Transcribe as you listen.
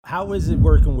How is it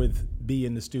working with B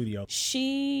in the studio?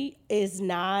 She is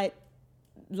not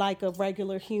like a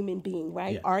regular human being,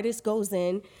 right? Yeah. Artist goes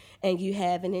in and you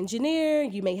have an engineer,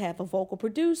 you may have a vocal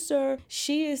producer.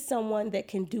 She is someone that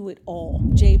can do it all.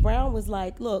 Jay Brown was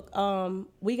like, look,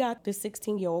 we got this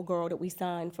 16-year-old girl that we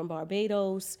signed from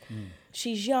Barbados.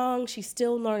 She's young, she's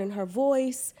still learning her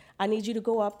voice. I need you to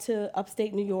go up to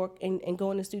upstate New York and go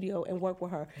in the studio and work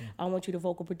with her. I want you to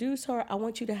vocal produce her. I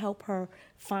want you to help her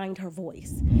find her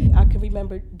voice. I can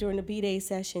remember during the B-Day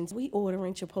sessions, we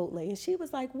ordering Chipotle, and she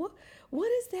was like, what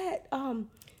is that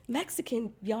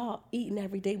Mexican y'all eating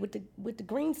every day with the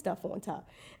green stuff on top?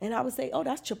 And I would say, oh,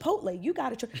 that's Chipotle. You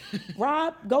got to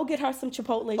Rob, go get her some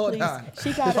Chipotle, please.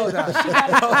 She got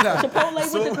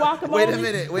Chipotle with the guacamole. Wait a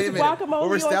minute. What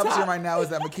we're establishing right now is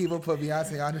that Makeba put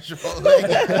Beyonce on the Chipotle.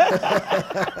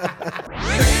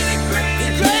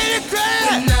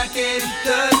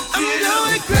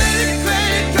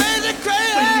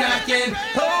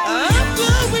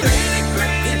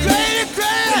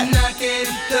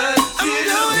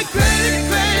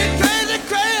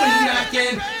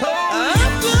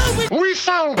 We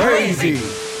sound crazy.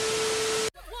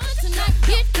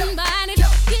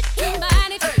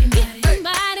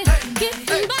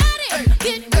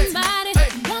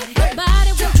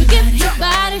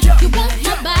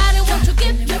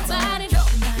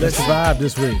 Let's vibe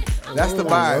this week. That's the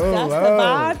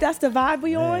vibe. That's the vibe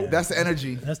we on. That's the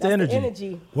energy. That's the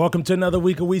energy. Welcome to another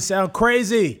week of We Sound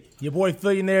Crazy. Your boy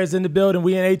Billionaire is in the building.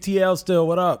 We in ATL still.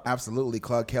 What up? Absolutely.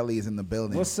 Claude Kelly is in the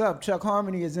building. What's up? Chuck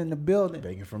Harmony is in the building.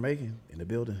 Bacon for making in the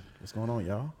building. What's going on,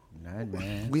 y'all? Nah,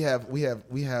 man. We have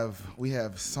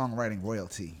songwriting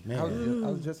royalty. I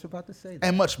was just about to say that.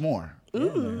 And much more.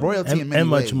 Royalty in many and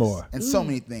much ways. more. And so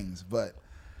many things. But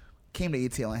came to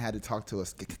ATL and had to talk to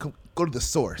us. Go to the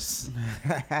source.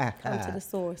 Come to the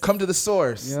source. Come to the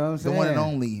source. You know what I'm the one and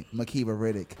saying? only Makeba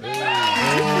Riddick.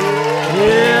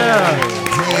 Yeah.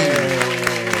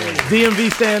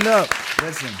 DMV stand up.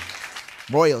 Listen,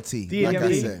 royalty, like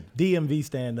I said. DMV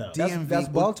stand up. That's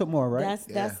Baltimore, right?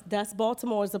 That's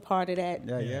Baltimore is a part of that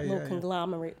Yeah. little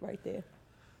conglomerate right there.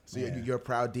 So you're a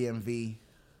proud DMV.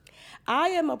 I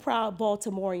am a proud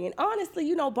Baltimorean.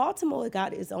 Honestly, Baltimore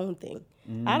got its own thing.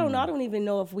 I don't know. I don't even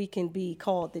know if we can be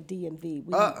called the DMV.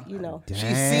 She's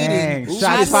seeding.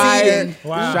 Shots fired.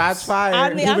 Wow. Shots fired.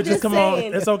 I mean, I'm just come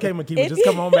saying. on. It's okay, Makeba. Just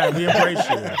come on back. We embrace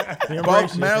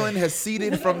you. Maryland has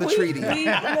seeded from the treaty.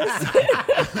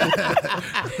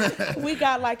 We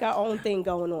got like our own thing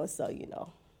going on, so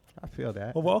I feel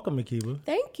that. Well, welcome, Makeba.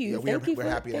 Thank you. Yeah, Thank you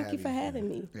happy for having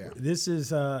me. Yeah. This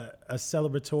is a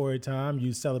celebratory time.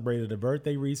 You celebrated a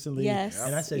birthday recently. Yes.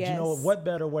 And I said, yes. you know what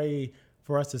better way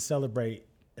for us to celebrate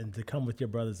and to come with your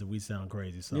brothers that We Sound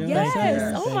Crazy. So Yes. thank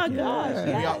you. Oh my gosh.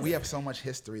 Yes. We have so much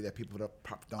history that people don't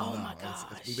know. Oh my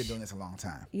We've been doing this a long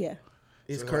time. Yeah.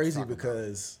 It's So crazy let's talk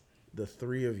because the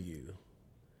three of you,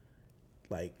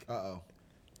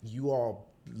 you all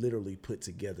literally put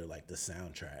together like the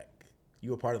soundtrack. You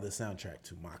were part of the soundtrack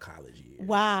to my college years.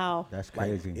 Wow. That's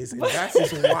crazy. That's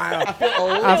just wild. I feel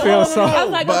old. I feel so. I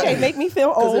was like, okay, make me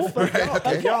feel old.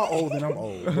 If y'all old and I'm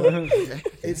old. But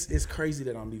it's crazy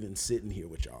that I'm even sitting here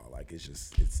with y'all. Like it's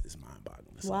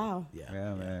mind-boggling. So, Wow.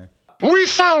 Yeah, Man. We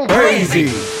sound crazy.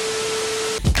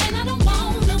 And I don't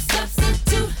want no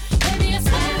substitute. Baby, I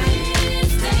swear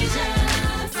it's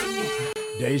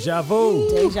Deja vu.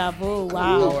 Deja vu.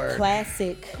 Wow. Lord.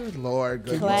 Classic. Good Lord.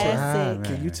 Good Classic.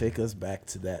 Can you take us back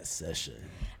to that session?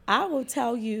 I will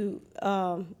tell you,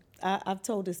 I've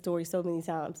told this story so many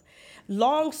times.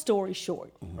 Long story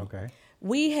short, Okay.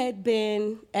 we had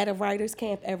been at a writer's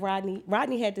camp at Rodney.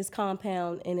 Rodney had this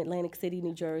compound in Atlantic City,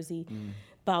 New Jersey,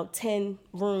 about 10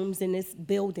 rooms in this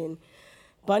building.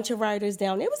 Bunch of writers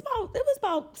down there. It was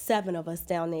about 7 of us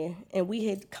down there, and we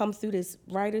had come through this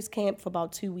writer's camp for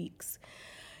about 2 weeks.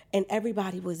 And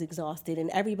everybody was exhausted and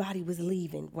everybody was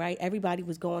leaving, right? Everybody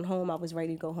was going home. I was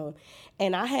ready to go home.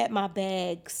 And I had my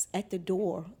bags at the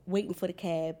door waiting for the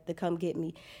cab to come get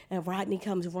me. And Rodney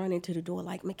comes running to the door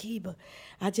like, Makeba,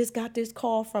 I just got this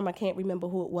call from, I can't remember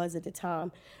who it was at the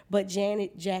time, but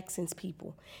Janet Jackson's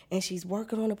people. And she's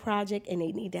working on a project and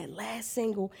they need that last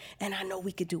single. And I know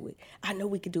we could do it. I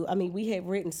mean, we had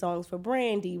written songs for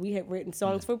Brandy. We had written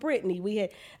songs for Britney. We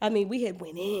had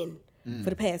went in.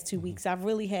 For the past 2 weeks, I've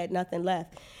really had nothing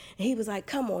left. And he was like,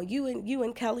 come on, you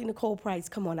and Kelly Nicole Price,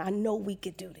 come on, I know we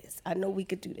could do this.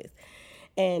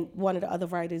 And one of the other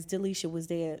writers, Delisha, was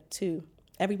there too.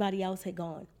 Everybody else had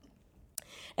gone.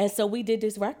 And so we did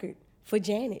this record for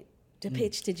Janet, to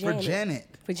pitch to Janet. For Janet.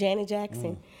 For Janet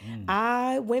Jackson.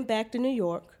 I went back to New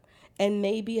York And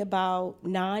maybe about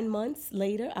 9 months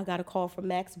later, I got a call from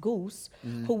Max Goose,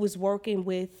 who was working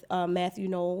with Matthew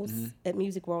Knowles at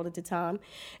Music World at the time.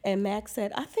 And Max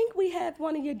said, I think we have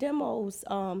one of your demos.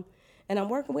 And I'm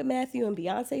working with Matthew, and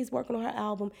Beyonce's working on her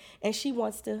album, and she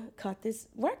wants to cut this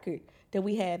record that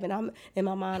we have. And I'm in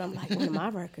my mind, I'm like, one of my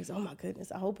records. Oh my goodness,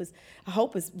 I hope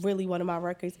it's really one of my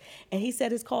records. And he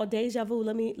said it's called Deja Vu.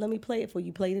 Let me play it for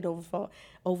you. Played it over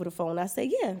the phone. I said,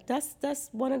 yeah, that's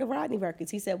one of the Rodney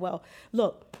records. He said, well,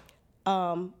 look,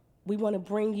 we want to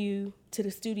bring you to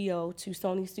the studio, to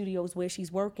Sony Studios where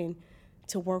she's working,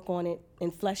 to work on it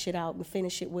and flesh it out and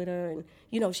finish it with her.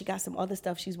 And she got some other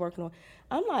stuff she's working on.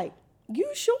 I'm like, you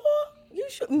sure? You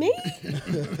sure? Me? She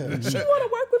want to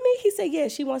work with me? He said, yeah,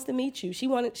 she wants to meet you. She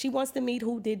wants to meet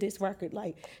who did this record.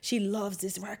 Like, she loves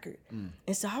this record.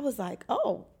 And so I was like,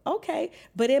 oh, okay.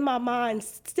 But in my mind,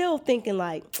 still thinking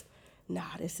like, nah,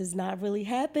 this is not really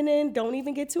happening. Don't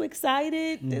even get too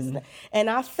excited. And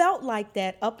I felt like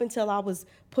that up until I was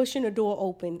pushing the door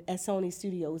open at Sony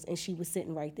Studios, and she was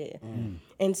sitting right there.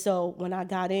 And so when I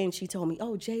got in, she told me,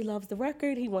 oh, Jay loves the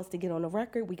record. He wants to get on the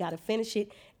record. We got to finish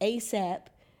it ASAP.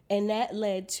 And that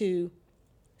led to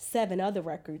 7 other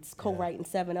records, co-writing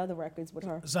 7 other records with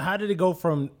her. So how did it go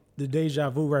from the Deja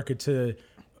Vu record to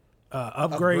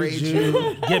Upgrade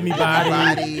You, Get Me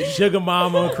Body, Sugar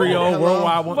Mama, Creole,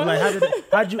 Worldwide One? Like how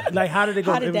did it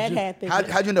go? How did that happen?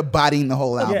 How'd you end up bodying the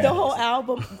whole album? The whole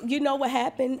album. You know what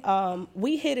happened?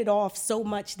 We hit it off so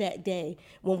much that day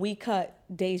when we cut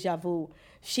Deja Vu.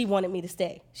 She wanted me to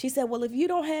stay. She said, well, if you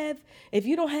don't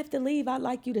have to leave, I'd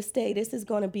like you to stay. This is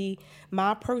going to be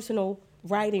my personal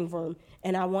writing room.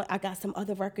 And I got some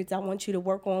other records I want you to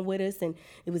work on with us. And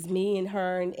it was me and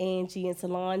her and Angie and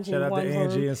Solange in one room.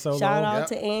 Angie and Solo. Shout out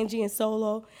to Angie and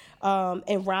Solo.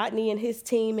 And Rodney and his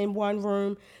team in one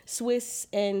room. Swiss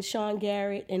and Sean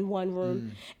Garrett in one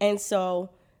room. And so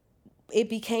it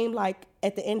became like,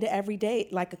 at the end of every day,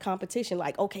 like a competition,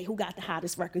 like, okay, who got the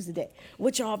hottest records today?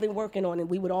 What y'all been working on? And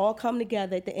we would all come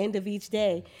together at the end of each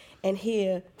day and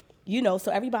hear,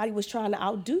 so everybody was trying to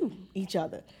outdo each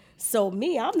other. So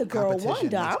me, I'm the girl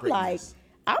wonder. I'm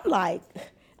like,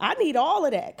 I need all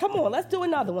of that. Come on, let's do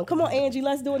another one. Come on, Angie,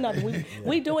 let's do another one.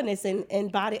 We doing this.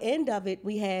 And by the end of it,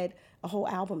 we had a whole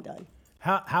album done.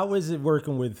 How is it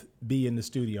working with B in the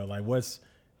studio? Like,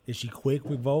 is she quick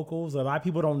with vocals? A lot of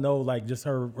people don't know, like, just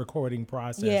her recording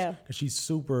process. Yeah. Because she's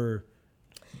super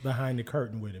behind the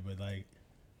curtain with it, but like.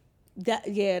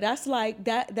 That's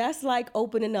like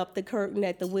opening up the curtain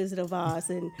at the Wizard of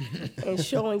Oz and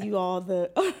showing you all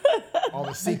the all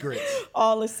the secrets.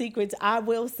 All the secrets. I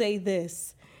will say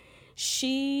this.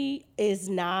 She is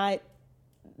not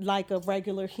like a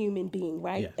regular human being,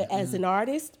 right? Yeah. As an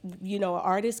artist, an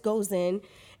artist goes in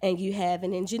and you have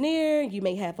an engineer, you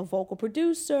may have a vocal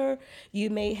producer, you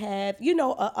may have,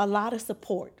 a lot of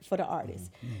support for the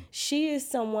artist. She is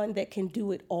someone that can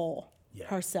do it all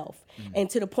herself. And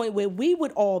to the point where we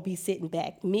would all be sitting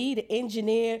back, me, the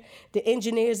engineer, the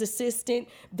engineer's assistant,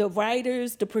 the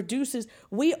writers, the producers,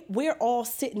 we're all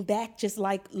sitting back just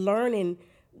like learning,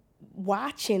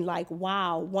 watching, like,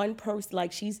 wow, one person,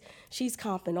 like she's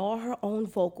comping all her own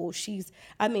vocals.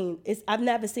 I've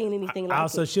never seen anything like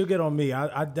also, it. She'll get on me.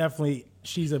 I definitely,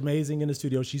 she's amazing in the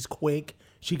studio. She's quick.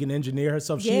 She can engineer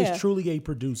herself. She is truly a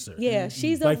producer. Yeah,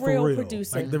 she's a real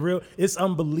producer. Like it's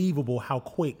unbelievable how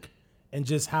quick and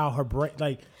just how her brain,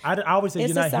 like, I always say,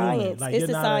 you're not human. Like, it's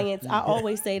a science. I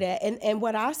always say that. And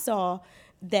what I saw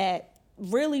that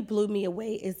really blew me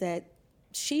away is that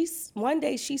one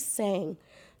day she sang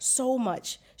so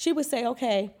much. She would say,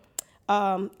 okay,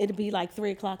 it'd be like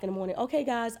 3:00 in the morning. Okay,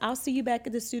 guys, I'll see you back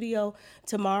at the studio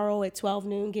tomorrow at 12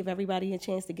 noon. Give everybody a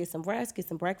chance to get some rest, get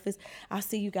some breakfast. I'll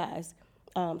see you guys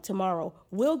tomorrow.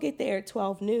 We'll get there at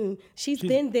 12 noon. She's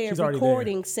been there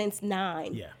recording since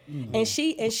 9. Yeah. Mm-hmm.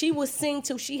 And she will sing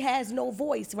till she has no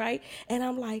voice, right? And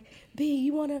I'm like, B,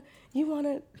 you wanna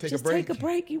just take a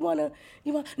break? You wanna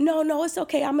no, it's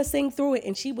okay. I'm gonna sing through it.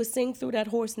 And she would sing through that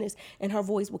hoarseness and her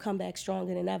voice would come back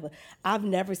stronger than ever. I've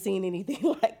never seen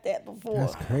anything like that before.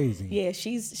 That's crazy. Yeah,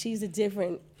 she's a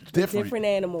different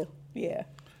animal. Yeah.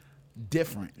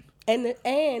 Different.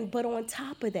 But on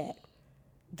top of that,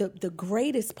 the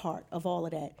greatest part of all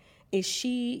of that is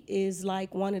she is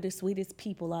like one of the sweetest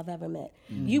people I've ever met.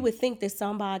 You would think that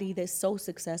somebody that's so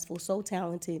successful, so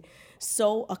talented,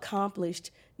 so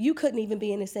accomplished, you couldn't even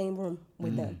be in the same room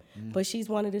with them. But she's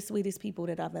one of the sweetest people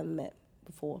that I've ever met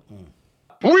before.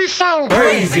 We sound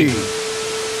crazy.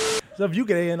 So if you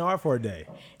could A&R for a day.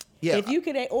 Yeah. If you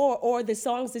could, or the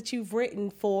songs that you've written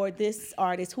for this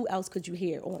artist, who else could you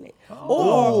hear on it?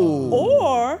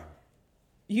 Or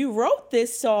you wrote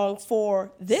this song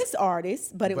for this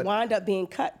artist, but it wound up being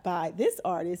cut by this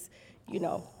artist, you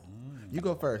know. You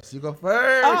go first.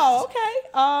 Oh, okay.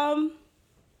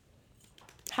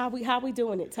 How we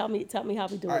doing it? Tell me how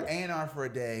we doing All right, it. A&R for a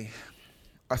day.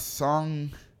 A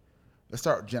song. Let's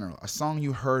start general. A song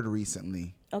you heard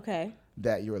recently. Okay.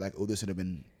 That you were like, oh, this would have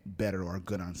been better or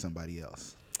good on somebody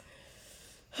else.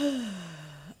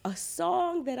 A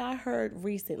song that I heard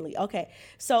recently. Okay,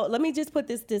 so let me just put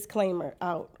this disclaimer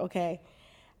out, okay?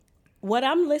 What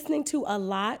I'm listening to a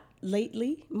lot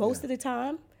lately, most of the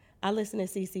time, I listen to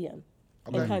CCM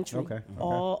and country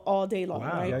all day long,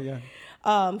 right?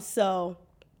 Yeah. So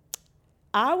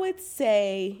I would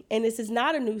say, and this is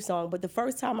not a new song, but the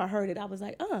first time I heard it, I was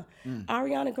like,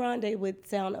 Ariana Grande would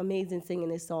sound amazing singing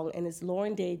this song, and it's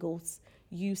Lauren Daigle's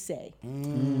You Say.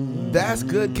 That's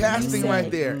good casting right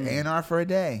there. A&R for a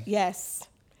day. Yes.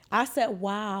 I said,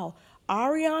 wow,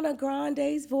 Ariana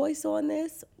Grande's voice on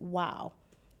this, wow,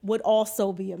 would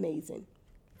also be amazing.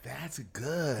 That's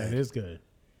good. That is good.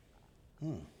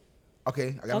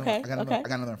 Okay, I got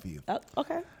another one for you.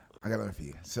 Okay. I got another for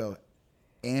you. So,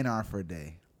 A&R for a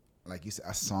day, like you said,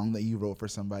 a song that you wrote for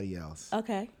somebody else.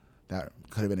 Okay. That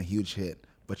could have been a huge hit,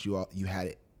 but you had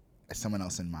it as someone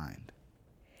else in mind.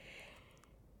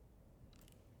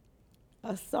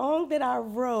 A song that I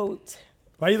wrote.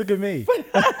 Why you look at me?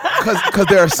 Because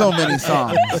there are so many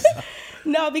songs.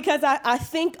 No, because I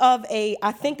think of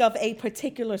a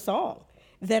particular song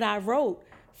that I wrote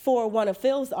for one of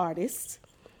Phil's artists.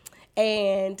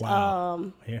 And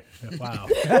wow. look, you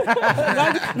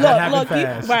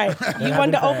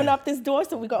wanted to open up this door,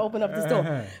 so we're gonna open up this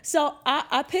door. So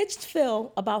I pitched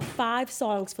Phil about 5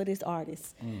 songs for this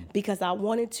artist because I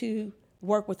wanted to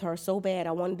work with her so bad.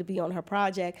 I wanted to be on her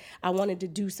project. I wanted to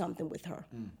do something with her.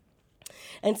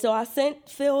 And so I sent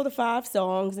Phil the 5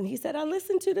 songs, and he said, I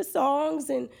listened to the songs,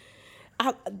 and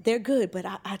they're good, but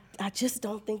I just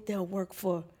don't think they'll work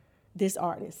for this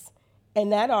artist.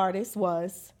 And that artist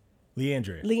was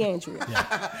Leandria.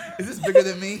 Yeah. Is this bigger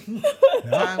than me?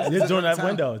 It's during that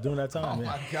window, during that time. Oh,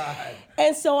 my God.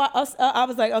 And so I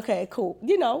was like, okay, cool.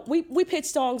 You know, we pitch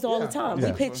songs all the time.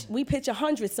 Yeah. We pitch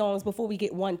 100 songs before we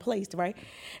get one placed, right?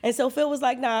 And so Phil was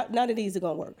like, nah, none of these are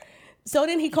going to work. So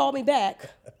then he called me back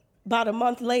about a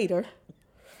month later,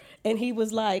 and he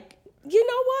was like, you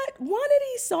know what? One of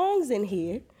these songs in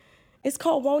here, it's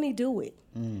called Won't He Do It?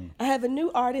 I have a new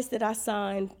artist that I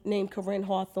signed named Corinne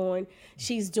Hawthorne.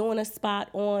 She's doing a spot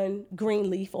on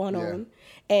Greenleaf on,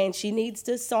 and she needs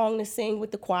the song to sing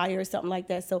with the choir or something like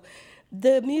that. So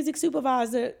the music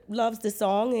supervisor loves the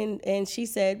song, and she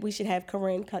said we should have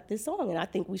Corinne cut this song, and I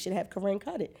think we should have Corinne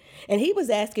cut it. And he was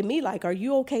asking me, like, are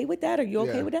you okay with that? Are you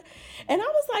okay with that? And I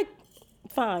was like,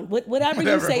 fine, whatever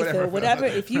you say, Phil, whatever.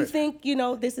 If you think, you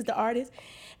know, this is the artist.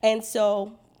 And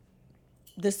so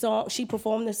the song, she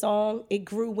performed the song, it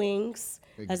grew wings,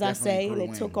 as I say, and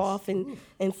it took off and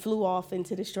flew off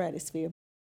into the stratosphere.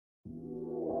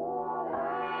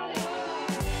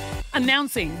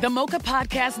 Announcing the Mocha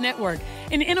Podcast Network,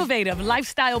 an innovative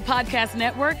lifestyle podcast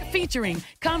network featuring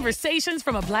conversations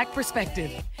from a Black perspective.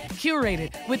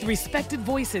 Curated with respected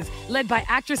voices, led by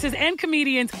actresses and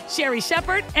comedians Sherry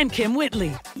Shepherd and Kim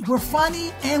Whitley. We're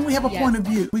funny and we have a point of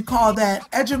view. We call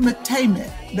that edutainment.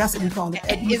 That's what we call it.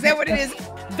 Is that what it is?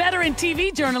 Veteran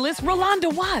TV journalist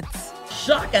Rolanda Watts.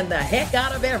 Shocking the heck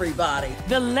out of everybody.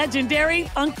 The legendary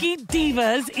Funky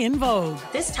Divas in Vogue.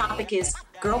 This topic is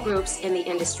girl groups in the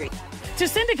industry. To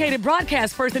syndicated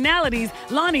broadcast personalities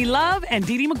Lonnie Love and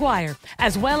Dee Dee McGuire,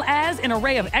 as well as an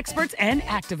array of experts and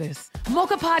activists.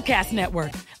 Mocha Podcast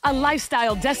Network, a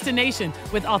lifestyle destination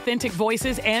with authentic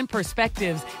voices and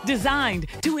perspectives designed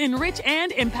to enrich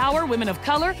and empower women of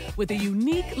color with a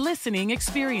unique listening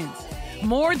experience.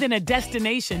 More than a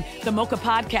destination, the Mocha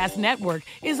Podcast Network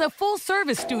is a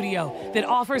full-service studio that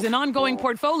offers an ongoing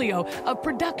portfolio of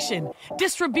production,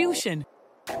 distribution,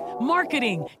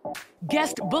 marketing,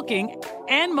 guest booking,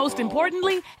 and most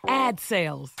importantly, ad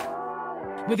sales.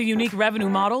 With a unique revenue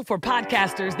model for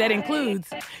podcasters that includes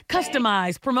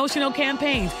customized promotional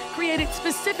campaigns created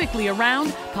specifically around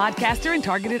podcaster and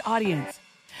targeted audience,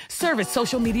 service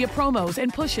social media promos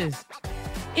and pushes,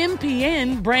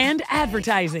 MPN brand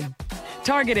advertising,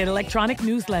 targeted electronic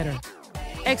newsletter,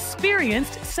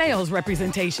 experienced sales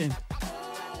representation.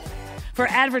 For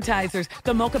advertisers,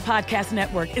 the Mocha Podcast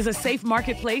Network is a safe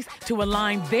marketplace to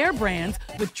align their brands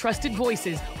with trusted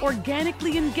voices,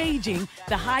 organically engaging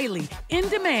the highly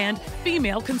in-demand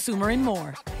female consumer and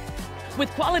more. With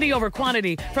quality over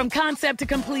quantity, from concept to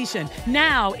completion,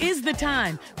 now is the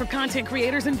time for content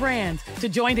creators and brands to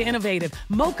join the innovative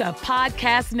Mocha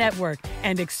Podcast Network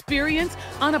and experience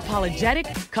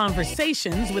unapologetic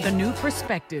conversations with a new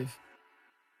perspective.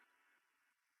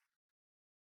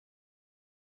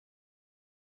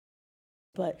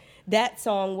 But that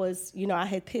song was, I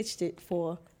had pitched it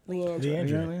for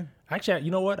Leandra. Actually,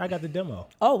 you know what? I got the demo.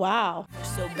 Oh, wow.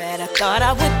 So bad I thought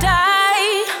I would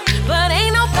die, but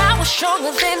ain't no power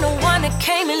stronger than the one that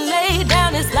came and laid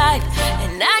down his life.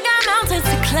 And I got mountains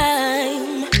to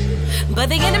climb, but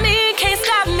the enemy can't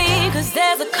stop me, cause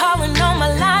there's a calling on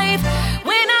my life.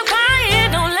 When I'm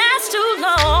crying, don't last too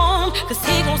long, cause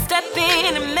he gon' step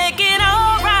in and make it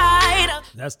all right.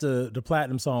 That's the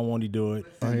platinum song, Won't He Do It?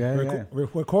 Oh, yeah,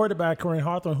 Recorded by Corinne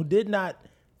Hawthorne, who did not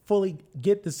fully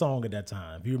get the song at that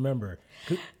time, if you remember.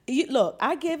 Look,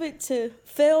 I give it to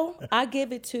Phil, I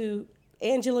give it to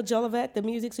Angela Jolivet, the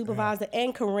music supervisor,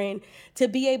 and Corinne, to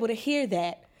be able to hear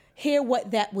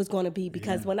what that was going to be.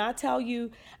 Because when I tell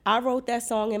you, I wrote that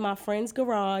song in my friend's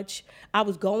garage. I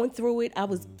was going through it. I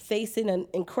was facing an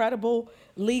incredible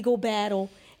legal battle,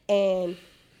 and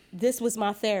this was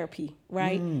my therapy,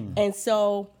 right? And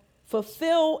so for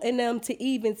Phil and them to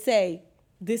even say,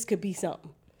 this could be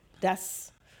something,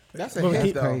 that's a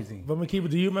hit, though. Crazy. But Makeba,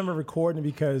 do you remember recording?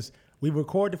 Because we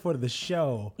recorded for the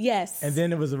show. Yes. And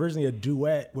then it was originally a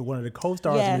duet with one of the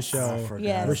co-stars in the show,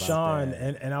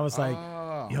 Rashawn. And I was like,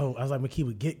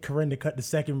 Makeba, get Corinne to cut the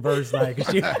second verse. Like,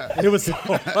 it was so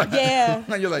hard.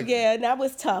 Yeah. You're like, yeah, and that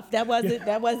was tough. That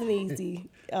wasn't easy.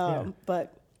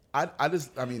 But I'm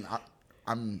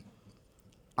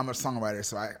a songwriter,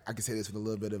 so I can say this with a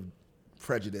little bit of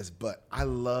prejudice, but I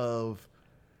love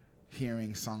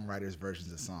hearing songwriters'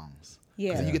 versions of songs.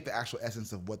 Yeah. Because you get the actual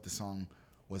essence of what the song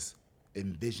was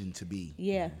envisioned to be.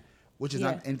 Yeah. Which is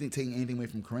not taking anything away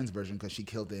from Corinne's version, because she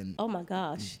killed it and oh my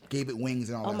gosh, gave it wings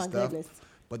and all that stuff. Goodness.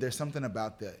 But there's something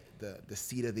about the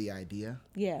seed of the idea.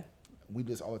 Yeah. We do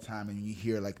this all the time, and you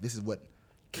hear like, this is what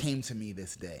came to me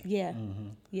this day. Yeah.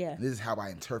 Yeah. This is how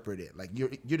I interpret it. Like you're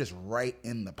just right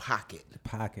in the pocket. The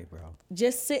pocket, bro.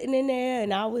 Just sitting in there,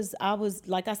 and I was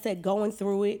like I said, going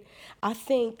through it. I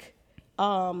think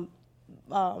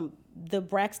the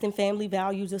Braxton Family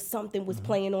Values or something was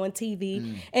playing on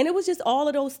TV, and it was just all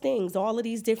of those things, all of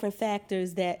these different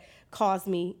factors that caused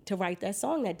me to write that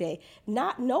song that day,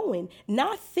 not knowing,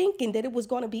 not thinking that it was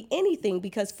going to be anything,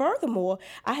 because furthermore,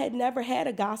 I had never had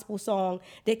a gospel song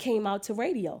that came out to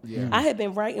radio. Yeah. I had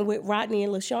been writing with Rodney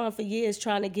and LaShawn for years,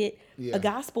 trying to get a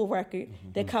gospel record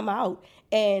that come out,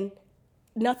 and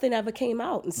nothing ever came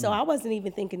out. And so I wasn't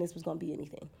even thinking this was going to be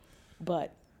anything.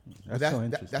 But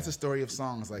that's a story of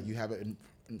songs. Like, you have it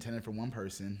intended for one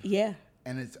person. Yeah.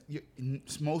 And it's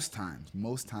most times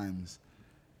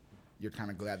you're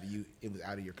kind of glad that it was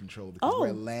out of your control, because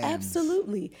where it lands.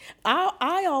 Absolutely.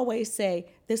 I always say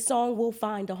the song will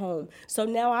find a home. So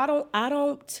now I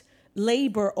don't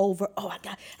labor over,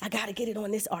 I gotta get it on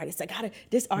this artist.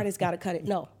 This artist gotta cut it.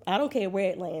 No, I don't care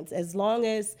where it lands. As long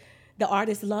as the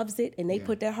artist loves it and they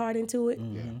put their heart into it,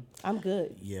 I'm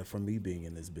good. Yeah, for me being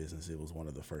in this business, it was one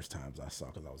of the first times I saw,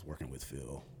 because I was working with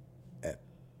Phil at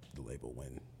the label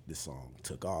when this song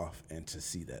took off, and to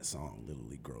see that song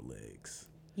literally grow legs.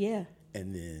 Yeah.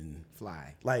 And then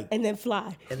fly. And then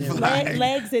fly. And then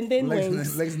legs and then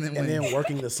wings. Legs and then wings. And then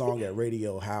working the song at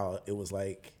radio, how it was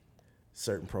like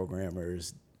certain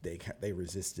programmers, they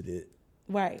resisted it.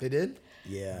 Right. They did?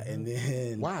 Yeah. And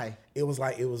then why? It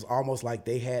was almost like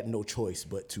they had no choice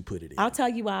but to put it in. I'll tell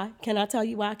you why. Can I tell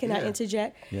you why? Can I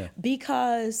interject? Yeah.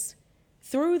 Because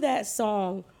through that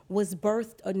song was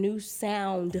birthed a new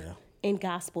sound in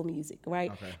gospel music,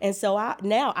 right? Okay. And so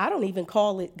now I don't even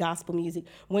call it gospel music.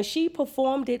 When she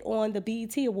performed it on the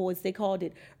BET Awards, they called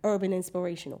it urban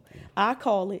inspirational. Yeah. I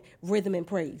call it rhythm and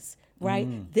praise, right?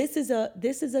 This is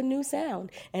a new sound,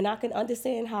 and I can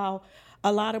understand how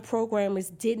a lot of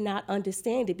programmers did not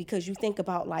understand it, because you think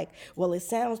about it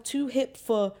sounds too hip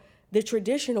for the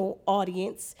traditional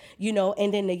audience,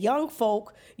 and then the young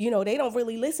folk, they don't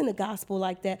really listen to gospel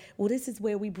like that. Well, this is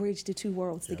where we bridge the two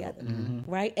worlds together,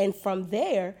 right? And from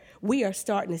there, we are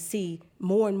starting to see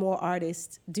more and more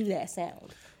artists do that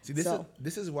sound. See,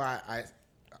 this is why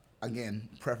again,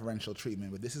 preferential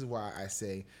treatment, but this is why I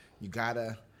say you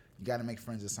gotta make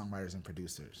friends with songwriters and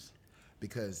producers.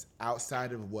 Because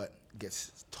outside of what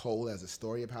gets told as a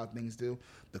story of how things do,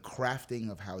 the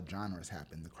crafting of how genres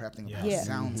happen, the crafting of how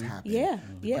sounds happen,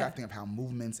 the crafting of how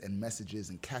movements and messages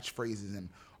and catchphrases and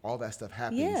all that stuff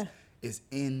happens is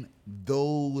in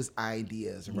those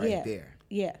ideas right there.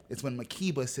 Yeah. It's when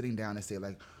Makeba is sitting down and say,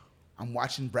 I'm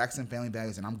watching Braxton Family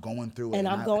Values, and I'm going through it. And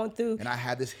and I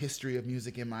had this history of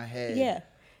music in my head. Yeah.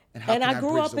 And I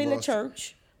grew up in the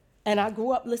church, and I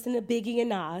grew up listening to Biggie and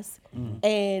Nas,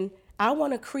 and I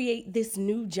want to create this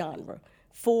new genre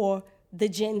for the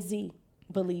Gen Z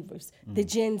believers, the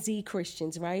Gen Z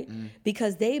Christians, right?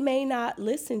 Because they may not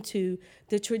listen to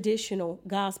the traditional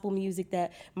gospel music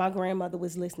that my grandmother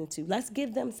was listening to. Let's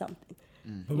give them something.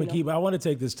 But Makeba, I want to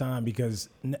take this time because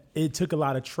it took a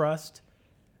lot of trust.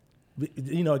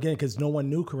 Again, because no one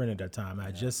knew Corinne at that time.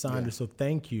 I just signed her, so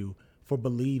thank you for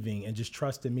believing and just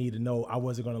trusting me to know I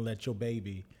wasn't going to let your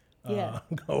baby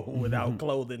go without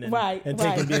clothing and being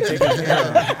taken care of. You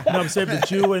know what I'm saying?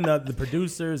 But you and the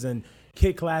producers and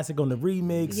Kid Classic on the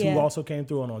remix, who also came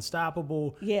through on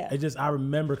Unstoppable. I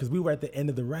remember because we were at the end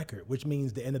of the record, which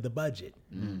means the end of the budget,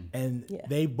 and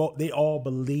they all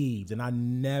believed, and I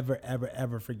never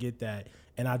ever forget that.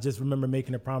 And I just remember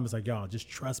making a promise like, y'all, just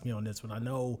trust me on this one. I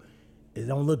know it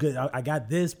don't look good. I got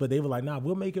this, but they were like, nah,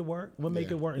 we'll make it work. We'll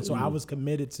make it work. And so I was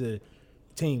committed to,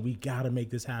 team, we got to make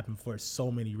this happen for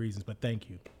so many reasons. But thank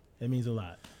you. It means a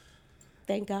lot.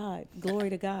 Thank God. Glory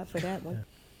to God for that one.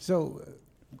 So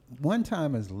one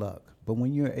time is luck, but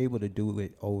when you're able to do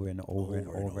it over and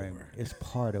over, it's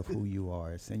part of who you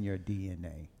are. It's in your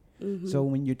DNA. So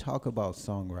when you talk about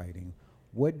songwriting,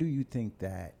 what do you think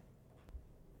that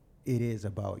it is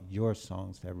about your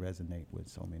songs that resonate with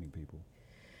so many people?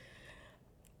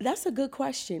 That's a good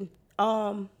question.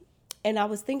 And I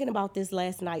was thinking about this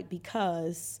last night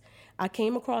because I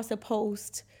came across a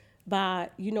post by,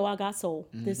 I Got Soul,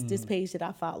 this page that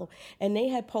I follow. And they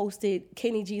had posted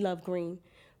Kenny G. Love Green,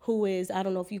 who is, I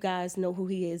don't know if you guys know who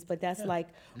he is, but that's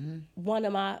one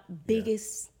of my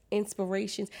biggest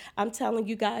inspirations. I'm telling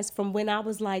you guys, from when I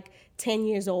was like 10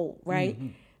 years old, right?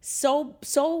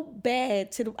 So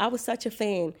bad I was such a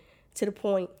fan to the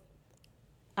point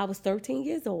I was 13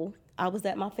 years old. I was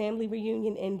at my family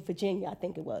reunion in Virginia, I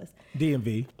think it was.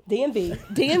 DMV.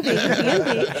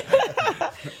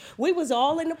 We was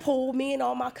all in the pool, me and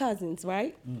all my cousins,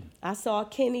 right? I saw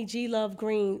Kenny G. Love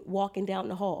Green walking down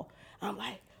the hall. I'm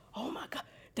like, oh my God,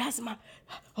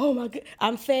 oh my God.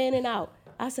 I'm fanning out.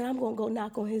 I said, I'm gonna go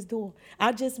knock on his door.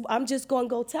 I'm just gonna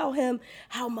go tell him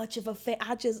how much of a fan.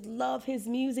 I just love his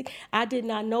music. I did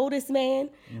not know this man,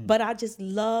 but I just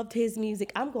loved his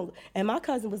music. And my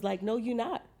cousin was like, no, you're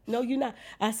not. No, you're not.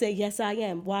 I said, yes, I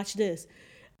am. Watch this.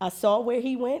 I saw where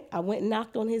he went. I went and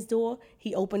knocked on his door.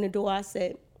 He opened the door. I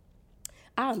said,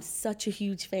 I'm such a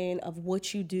huge fan of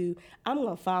what you do. I'm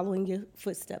going to follow in your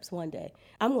footsteps one day.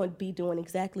 I'm going to be doing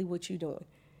exactly what you're doing.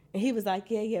 And he was like,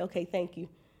 yeah, okay, thank you.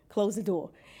 Close the door.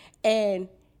 And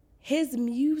his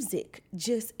music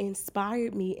just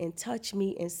inspired me and touched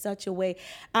me in such a way.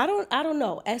 I don't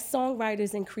know. As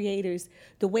songwriters and creators,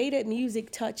 the way that music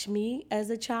touched me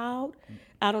as a child,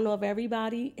 I don't know if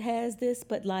everybody has this,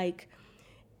 but like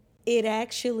it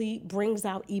actually brings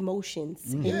out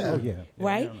emotions in me,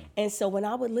 right? And so when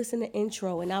I would listen to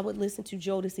Intro and I would listen to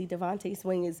Jodeci, Devontae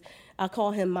Swing I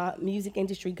call him my music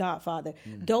industry godfather.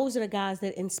 Those are the guys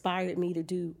that inspired me to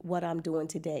do what I'm doing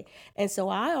today. And so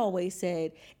I always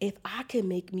said, if I can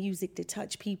make music to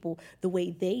touch people the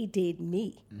way they did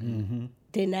me,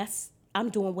 then I'm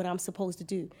doing what I'm supposed to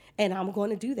do, and I'm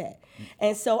going to do that.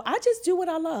 And so I just do what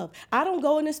I love. I don't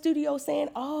go in the studio saying,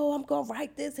 oh, I'm going to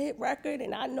write this hit record,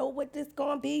 and I know what this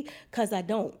going to be, because I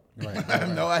don't. I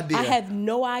have no idea. I have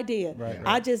no idea.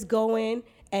 I just go in,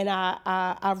 and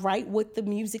I write what the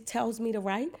music tells me to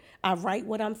write. I write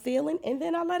what I'm feeling, and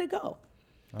then I let it go.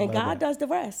 And God does the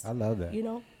rest. I love that.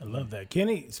 I love that.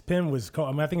 Kenny's pen was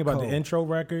cold. I think about the Intro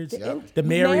records, the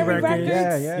Mary records.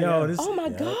 Yeah. Oh, my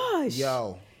gosh.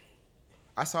 Yo.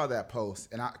 I saw that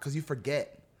post, and because you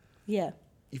forget. Yeah.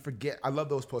 You forget. I love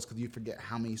those posts because you forget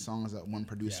how many songs that one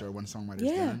producer or one songwriter's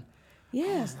done. Yeah.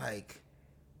 I was like,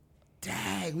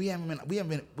 dang,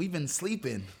 we've been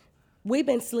sleeping. We've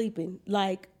been sleeping.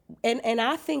 Like, and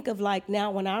I think of like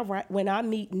now when I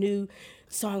meet new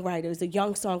songwriters, or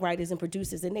young songwriters and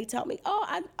producers, and they tell me,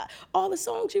 oh, all the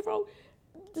songs you wrote,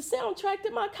 the soundtrack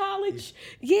to my college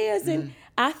years, and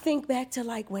I think back to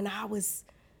like when I was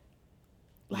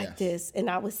like this, and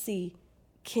I would see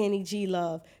Kenny G.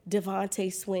 Love,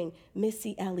 Devontae Swing,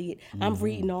 Missy Elliott. I'm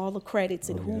reading all the credits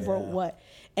and who wrote what,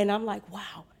 and I'm like,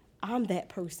 wow, I'm that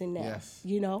person now.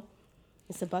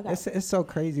 It's a bug out. It's so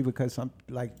crazy because I'm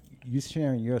like, you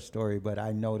sharing your story, but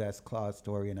I know that's Claude's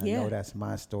story, and I know that's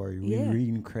my story. We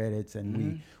reading credits,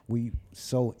 and we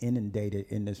so inundated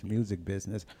in this music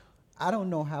business. I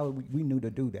don't know how we knew to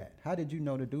do that. How did you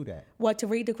know to do that? What, to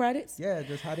read the credits? Yeah,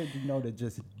 just how did you know to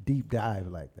just deep dive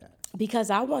like that? because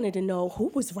I wanted to know who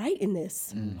was writing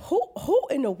this. Who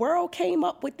in the world came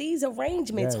up with these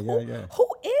arrangements? Who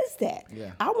is that?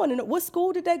 Yeah. I want to know what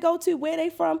school did they go to, where they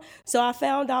from. So I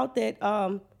found out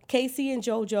that Casey and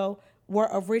JoJo were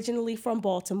originally from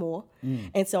Baltimore.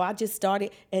 And so I just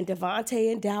started, and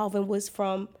Devontae and Dalvin was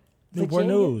from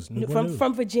Virginia,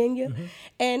 from Virginia,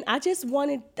 and I just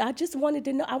wanted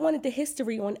to know. I wanted the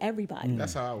history on everybody.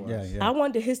 That's how I was. I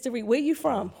wanted the history. Where you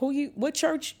from? What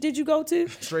church did you go to?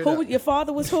 Straight up. Your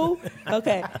father was who?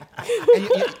 Okay. and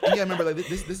you remember, like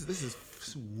this is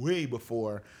way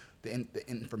before the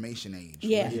information age.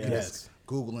 Yeah. Where you could just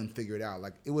Google and figure it out.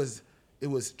 Like it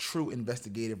was true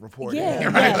investigative reporting. Yeah,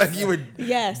 right? yes. Like you were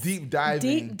deep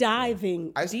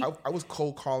diving. I was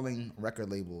cold calling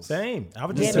record labels. Same. I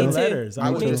would just send letters.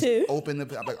 I would just open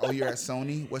I'm like, oh, you're at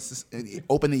Sony? What's this?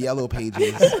 Open the yellow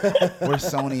pages. Where's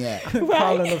Sony at?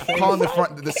 Right. Calling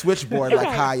the switchboard like,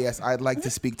 hi, yes, I'd like to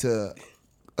speak to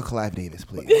Clive Davis,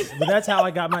 please. But that's how I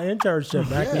got my internship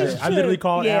back then. I literally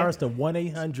called Arista,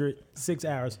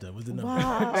 1-800-6-Arista was the number.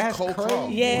 Wow. That's cold call.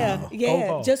 Yeah, Wow.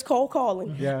 yeah, just cold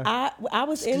calling. Yeah. I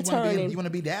was interning. You want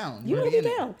to be down. You want to be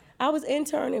down. I was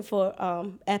interning for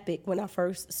Epic when I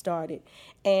first started,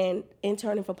 and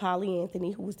interning for Polly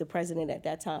Anthony, who was the president at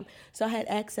that time. So I had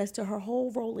access to her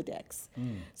whole Rolodex.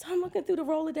 So I'm looking through the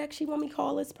Rolodex. She want me to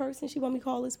call this person. She want me to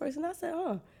call this person. I said,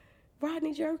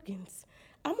 Rodney Jerkins.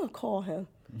 I'm going to call him.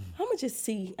 I'm going to just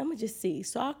see.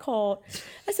 So I called.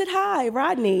 I said, hi,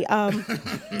 Rodney.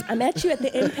 I met you at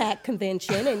the Impact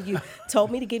Convention, and you told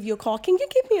me to give you a call. Can you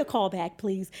give me a call back,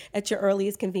 please, at your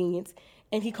earliest convenience?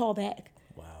 And he called back.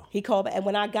 Wow. He called back. And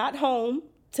when I got home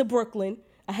to Brooklyn,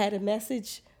 I had a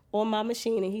message on my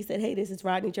machine, and he said, hey, this is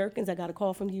Rodney Jerkins. I got a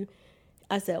call from you.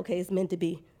 I said, okay, it's meant to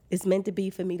be. It's meant to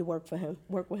be for me to work with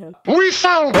him. We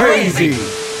sound crazy.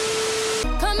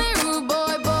 Come here, rude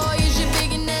boy, is you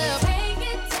big enough?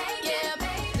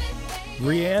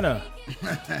 Rihanna.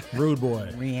 Rude boy.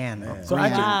 Rihanna. So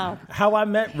how I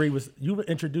met Ree was, you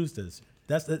introduced us.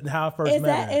 That's how I first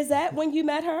met her. Is that when you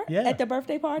met her? Yeah. At the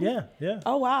birthday party? Yeah.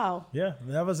 Oh, wow. Yeah,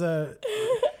 that was a...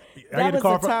 That was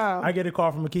a time. I get a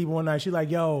call from Makeba one night. She's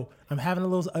like, yo, I'm having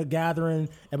a gathering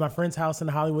at my friend's house in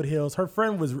the Hollywood Hills. Her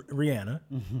friend was Rihanna.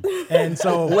 And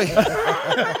so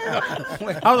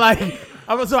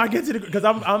so I get to because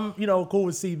I'm cool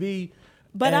with CB.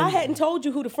 But I hadn't told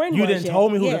you who the friend was. You didn't tell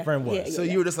me who the friend was. Yeah. So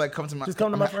you were just like, come to my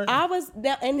friend? I was,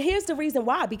 and here's the reason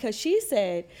why. Because she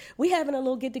said, we having a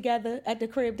little get together at the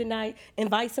crib tonight.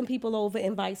 Invite some people over.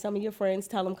 Invite some of your friends.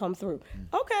 Tell them come through.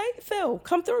 Okay, Phil,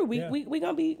 come through. We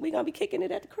gonna be kicking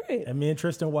it at the crib. And me and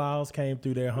Tristan Wiles came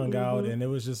through there, hung out, and it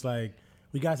was just like,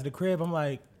 we got to the crib. I'm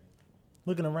like,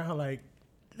 looking around like,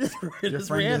 this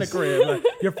Rihanna crib. Like,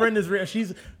 your friend is Rihanna.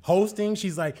 She's hosting.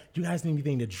 She's like, you guys need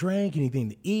anything to drink, anything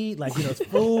to eat? Like, it's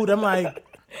food. I'm like,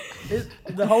 it's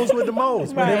the host with the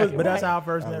most. But that's how I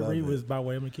first met Ree, was by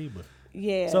way of Makeba.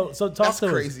 Yeah. So talk That's to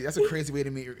crazy. us. That's a crazy way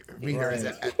to meet her is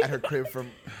at her crib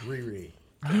from Riri.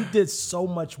 You did so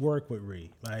much work with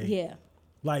Ree.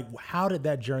 Like, how did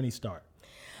that journey start?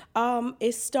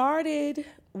 It started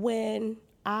when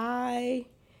I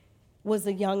was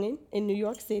a youngin' in New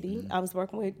York City. I was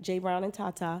working with Jay Brown and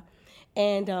Tata,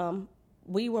 and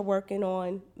we were working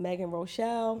on Megan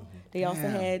Rochelle. They also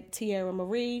had Tierra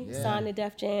Marie signed to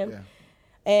Def Jam.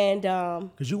 And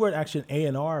because you were actually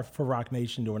an A&R for Rock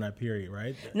Nation during that period,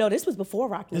 right? No, this was before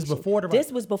Rock Nation.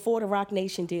 This was before the Rock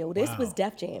Nation deal. This was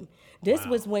Def Jam. This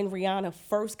was when Rihanna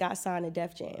first got signed to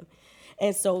Def Jam.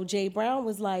 And so Jay Brown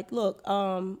was like, look,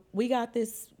 we got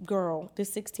this girl, this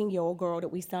 16-year-old girl that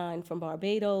we signed from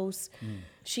Barbados.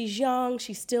 She's young.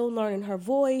 She's still learning her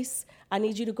voice. I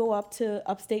need you to go up to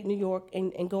upstate New York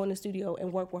and go in the studio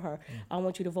and work with her. I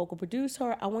want you to vocal produce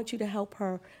her. I want you to help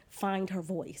her find her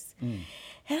voice. And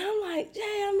I'm like, Jay,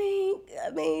 I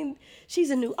mean,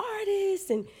 she's a new artist,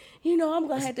 and, I'm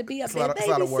going to have to be up there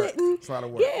babysitting. It's a lot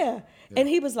of work. Yeah. And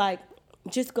he was like,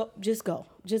 just go.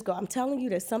 I'm telling you,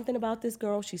 there's something about this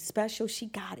girl. She's special. She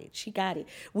got it.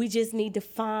 We just need to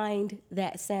find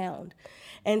that sound.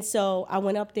 And so I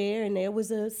went up there, and there was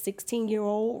a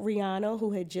 16-year-old Rihanna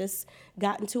who had just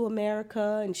gotten to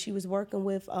America, and she was working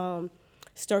with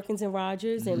Sturkins and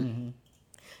Rogers, and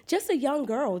just a young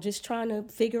girl just trying to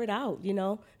figure it out,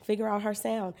 figure out her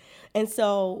sound. And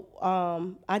so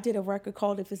I did a record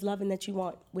called If It's Lovin' That You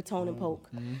Want with Tone and Polk,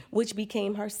 which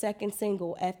became her second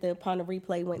single after Upon a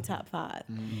Replay went top 5.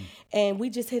 And we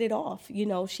just hit it off.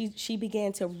 She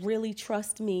began to really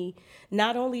trust me,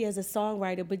 not only as a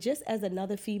songwriter, but just as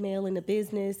another female in the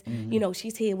business.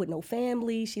 She's here with no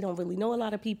family. She don't really know a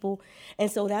lot of people. And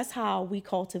so that's how we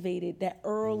cultivated that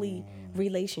early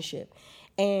relationship.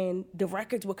 And the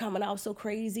records were coming out so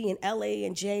crazy, and LA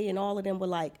and Jay and all of them were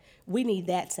like, we need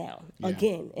that sound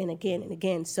again and again and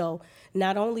again. So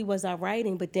not only was I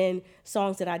writing, but then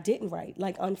songs that I didn't write,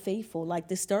 like Unfaithful, like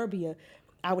Disturbia,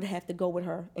 I would have to go with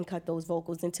her and cut those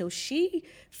vocals until she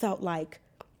felt like,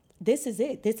 this is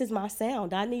it. This is my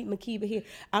sound. I need Makeba here.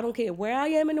 I don't care where I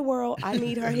am in the world. I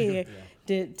need her here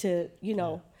to you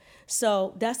know.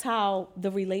 So that's how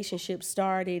the relationship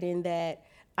started, in that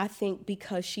I think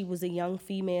because she was a young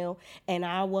female and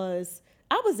I was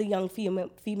a young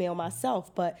female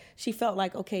myself, but she felt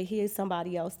like, okay, here's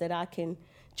somebody else that I can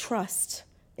trust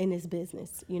in this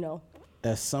business, you know.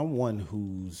 As someone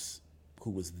who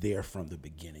was there from the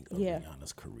beginning of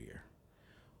Rihanna's career,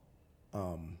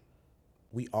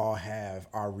 we all have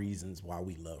our reasons why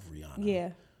we love Rihanna.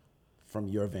 Yeah. From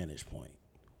your vantage point,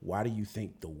 why do you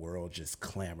think the world just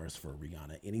clamors for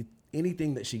Rihanna?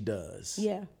 Anything that she does,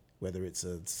 whether it's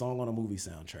a song on a movie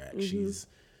soundtrack, she's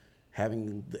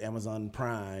having the Amazon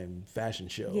Prime fashion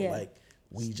show, like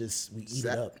we eat it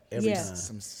up every time.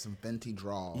 Some Fenty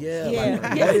draws.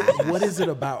 What is it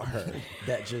about her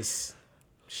that just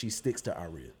she sticks to our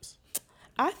ribs?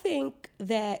 I think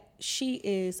that she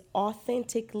is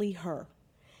authentically her.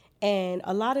 And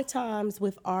a lot of times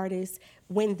with artists,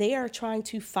 when they are trying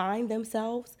to find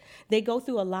themselves, they go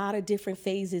through a lot of different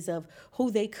phases of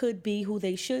who they could be, who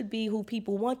they should be, who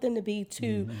people want them to be,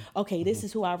 to, okay, this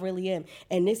is who I really am.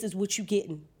 And this is what you're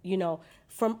getting, you know.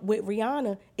 With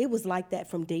Rihanna, it was like that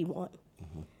from day one.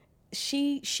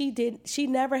 She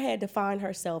never had to find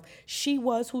herself. She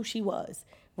was who she was.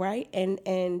 Right?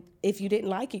 And if you didn't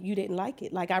like it, you didn't like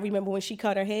it. Like, I remember when she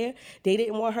cut her hair, they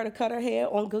didn't want her to cut her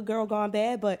hair on Good Girl Gone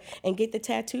Bad and get the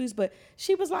tattoos, but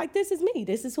she was like, this is me,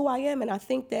 this is who I am. And I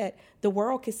think that the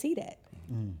world can see that.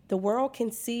 The world can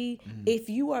see if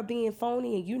you are being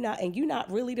phony and you're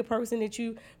not really the person that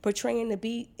you portraying to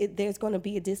be, there's going to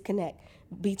be a disconnect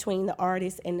between the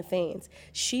artist and the fans.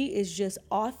 She is just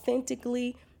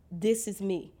authentically, this is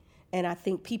me. And I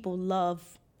think people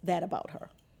love that about her.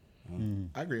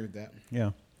 I agree with that.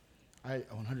 Yeah. I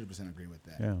 100% agree with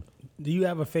that. Yeah. Do you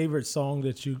have a favorite song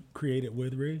that you created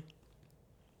with Ree?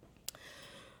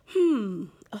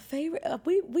 A favorite?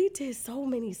 We did so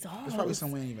many songs. There's probably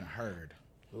some we ain't even heard.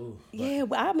 Yeah,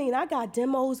 well, I mean, I got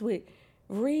demos with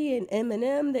Ree and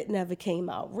Eminem that never came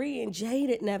out. Ree and Jay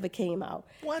that never came out.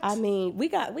 What? I mean, we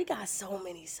got so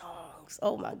many songs.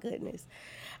 Oh my goodness.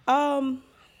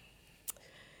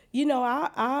 You know,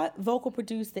 I vocal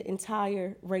produced the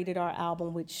entire Rated R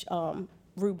album, which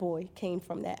Rude Boy came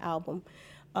from that album.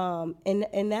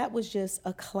 And that was just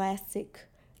a classic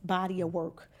body of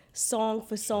work, song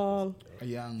for song. A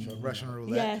young Russian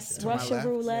roulette. Yes, Russian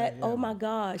roulette. Oh my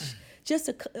gosh.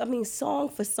 Song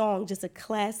for song, just a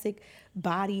classic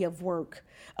body of work.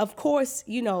 Of course,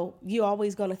 you know, you're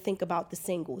always going to think about the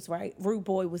singles, right? Rude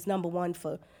Boy was #1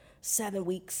 for 7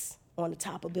 weeks on the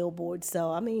top of Billboard.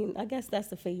 So, I mean, I guess that's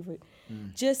the favorite.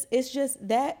 It's just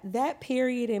that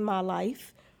period in my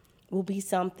life will be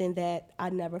something that I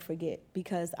never forget,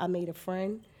 because I made a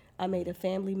friend, I made a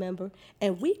family member,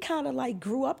 and we kind of like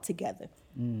grew up together.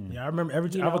 Yeah, I remember every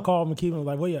time I would call Makeba,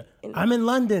 like, "Well, I'm in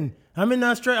London, I'm in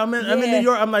Australia, I'm in New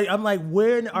York." I'm like,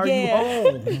 when are you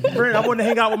home? Friend, I want to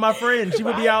hang out with my friend. She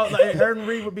would be out, like, her and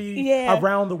Ree would be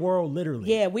around the world,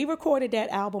 literally. Yeah, we recorded that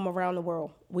album around the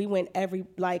world. We went every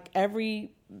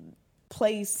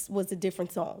place was a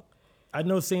different song. I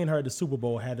know seeing her at the Super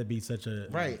Bowl had to be such a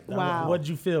Wow. What did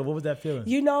you feel? What was that feeling?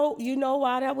 You know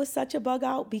why that was such a bug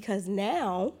out? Because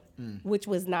now, which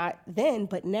was not then,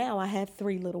 but now I have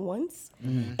 3 little ones,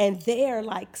 and they're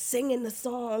like singing the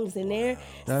songs, and they're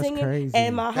singing. Crazy.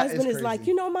 And my husband is like,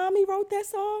 you know, Mommy wrote that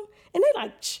song, and they're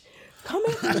like, come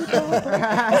in.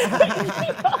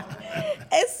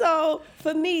 And so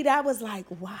for me, that was like,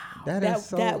 wow,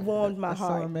 that warmed my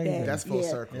heart. So amazing. That's full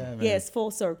circle. Yeah, it's full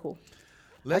circle.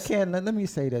 Let me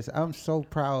say this. I'm so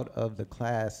proud of the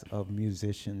class of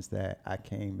musicians that I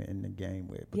came in the game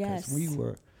with, because we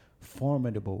were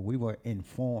formidable. We were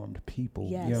informed people.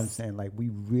 Yes. You know what I'm saying? Like, we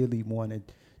really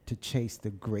wanted to chase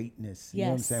the greatness. You know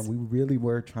what I'm Yes. saying? We really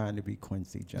were trying to be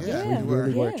Quincy Jones. Yeah, we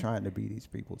really were yeah. trying to be these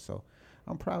people. So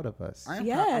I'm proud of us.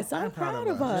 I'm proud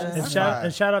of us.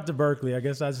 And shout out to Berkeley. I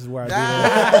guess that's just where I do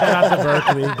that. Shout out to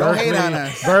Berkeley. Don't hate on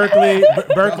us.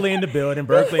 Berkeley in the building.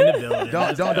 Berkeley in the building.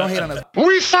 Don't hate on us.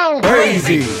 We sound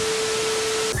crazy.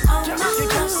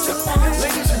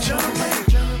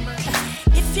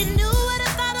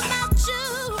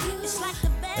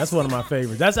 That's one of my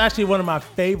favorites. That's actually one of my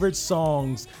favorite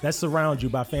songs. That Surround You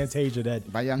by Fantasia.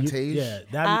 By Young Tage?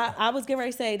 Yeah. I was getting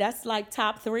ready to say that's like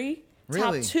top 3.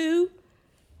 Really? Top 2.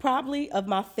 probably of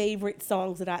my favorite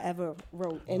songs that I ever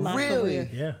wrote in my career.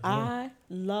 Yeah. I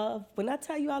love, when I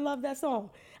tell you I love that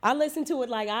song, I listen to it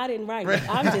like I didn't write it.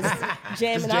 I'm just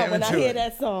jamming out when I hear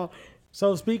that song.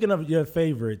 So speaking of your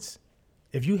favorites,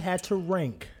 if you had to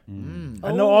rank,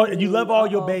 I know you love all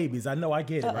your babies. I know, I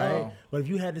get it, right? But if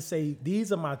you had to say,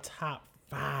 these are my top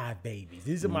 5 babies.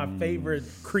 These are my favorite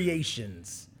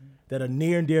creations that are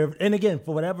near and dear. And again,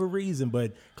 for whatever reason,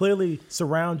 but clearly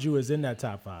Surround You is in that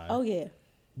top 5. Oh, yeah.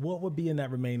 What would be in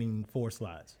that remaining 4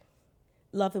 slots?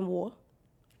 Love and War.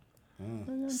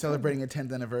 Celebrating a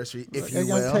 10th anniversary, if you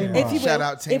will. If you will. Shout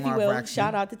out Tamar if you will. Braxton.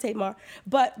 Shout out to Tamar.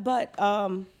 But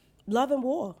Love and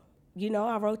War. You know,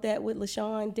 I wrote that with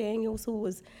LaShawn Daniels, who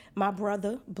was my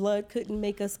brother. Blood couldn't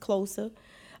make us closer.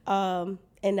 And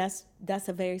that's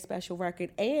a very special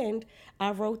record. And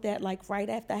I wrote that like right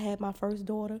after I had my first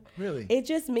daughter. Really? It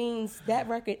just means that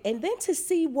record. And then to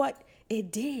see what it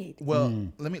did.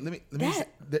 Well, let me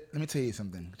tell you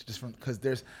something. Just from because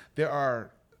there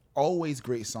are always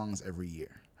great songs every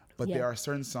year, but there are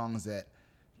certain songs that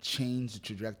change the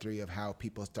trajectory of how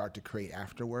people start to create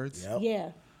afterwards. Yep.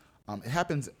 Yeah. It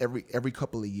happens every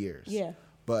couple of years. Yeah.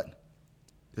 But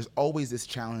there's always this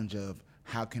challenge of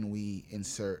how can we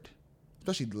insert,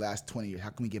 especially the last 20 years, how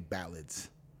can we get ballads?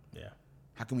 Yeah.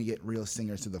 How can we get real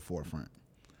singers to the forefront?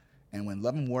 And when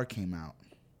Love and War came out,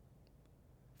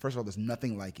 first of all, there's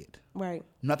nothing like it. Right.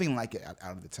 Nothing like it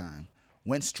out of the time.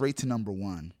 Went straight to number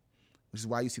 1, which is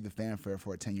why you see the fanfare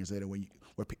for it 10 years later,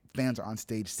 where fans are on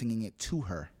stage singing it to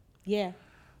her. Yeah.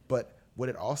 But what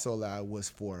it also allowed was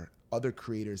for other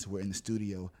creators who were in the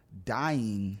studio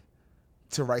dying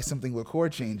to write something with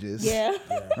chord changes. Yeah.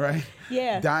 Right?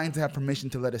 Yeah. Dying to have permission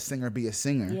to let a singer be a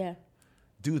singer. Yeah.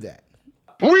 Do that.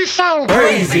 We sound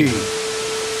crazy.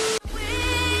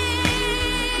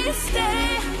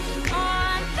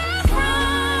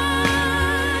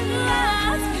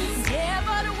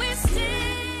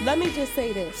 Let me just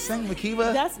say this. Sing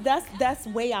Makeba. That's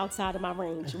way outside of my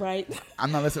range, right?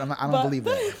 I'm not listening. I don't believe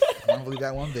that. I don't believe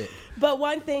that one bit. But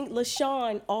one thing,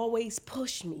 LaShawn always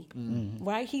pushed me,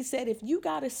 right? He said, if you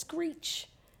got to screech,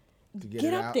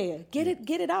 get up there, get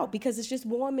it out, because it's just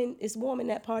warming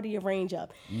that part of your range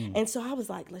up. And so I was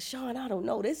like, LaShawn, I don't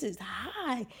know, this is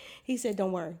high. He said,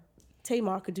 don't worry,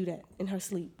 Tamar could do that in her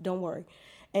sleep. Don't worry.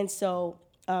 And so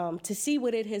to see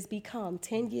what it has become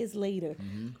 10 years later.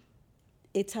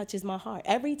 It touches my heart.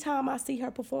 Every time I see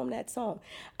her perform that song,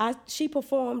 she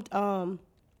performed, I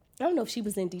don't know if she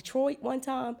was in Detroit one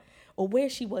time or where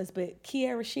she was, but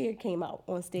Kiara Sheard came out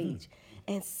on stage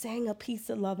and sang a piece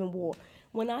of Love and War.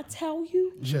 When I tell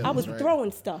you, I was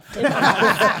throwing stuff in my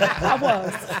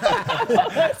house.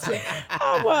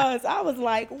 I was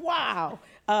like, wow.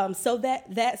 So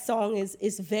that song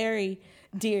is very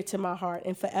dear to my heart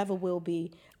and forever will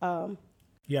be.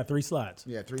 You got 3 slots.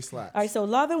 Yeah, 3 slots. All right, so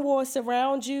Love and War,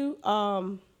 Surround You,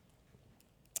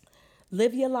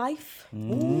 Live Your Life.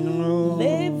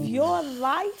 Live Your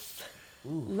Life.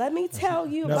 Let me tell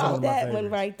you about that one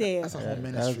right there. That's a whole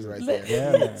ministry right there.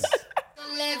 Yeah.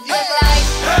 Live your life.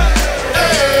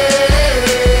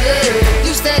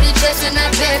 You steady chasing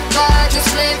that big car,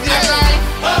 just live your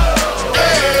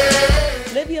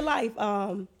life. Live Your Life.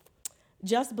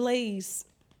 Just Blaze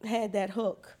had that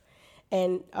hook.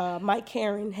 And Mike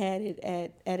Caron had it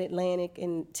at Atlantic,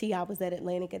 and T.I. was at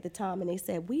Atlantic at the time, and they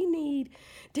said,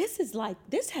 this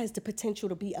has the potential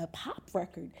to be a pop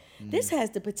record. This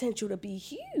has the potential to be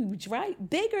huge, right?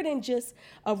 Bigger than just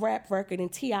a rap record, and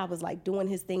T.I. was like doing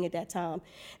his thing at that time.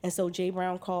 And so Jay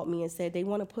Brown called me and said, they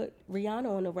want to put Rihanna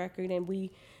on the record, and we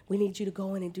need you to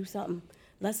go in and do something.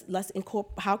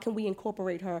 How can we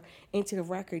incorporate her into the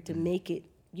record to make it,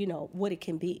 what it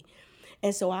can be?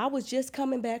 And so I was just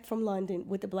coming back from London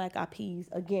with the Black Eyed Peas,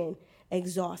 again,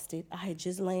 exhausted. I had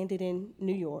just landed in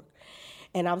New York.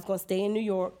 And I was going to stay in New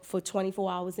York for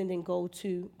 24 hours and then go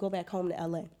back home to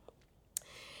L.A.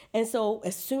 And so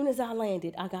as soon as I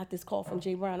landed, I got this call from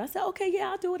Jay Brown. I said, okay, yeah,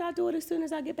 I'll do it. As soon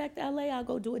as I get back to L.A., I'll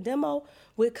go do a demo.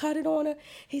 We'll cut it on her.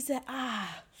 He said,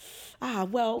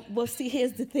 well, see,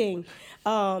 here's the thing.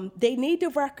 They need the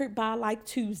record by like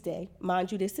Tuesday.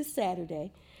 Mind you, this is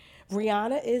Saturday.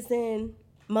 Rihanna is in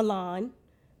Milan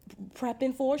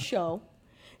prepping for a show.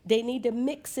 They need to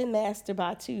mix and master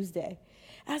by Tuesday.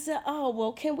 I said, oh, well,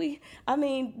 what can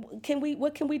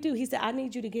we do? He said, I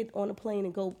need you to get on a plane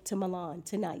and go to Milan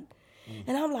tonight.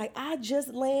 And I'm like, I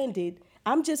just landed.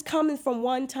 I'm just coming from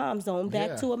one time zone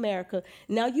back to America.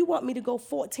 Now you want me to go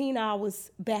 14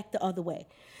 hours back the other way.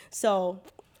 So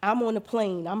I'm on the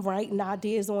plane. I'm writing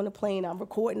ideas on the plane. I'm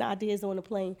recording ideas on the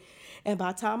plane. And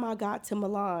by the time I got to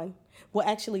Milan, well,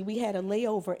 actually, we had a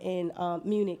layover in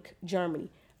Munich, Germany.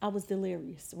 I was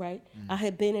delirious, right? I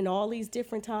had been in all these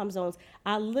different time zones.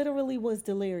 I literally was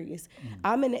delirious.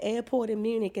 I'm in the airport in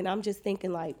Munich, and I'm just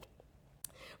thinking, like,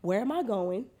 where am I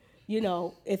going? You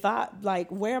know,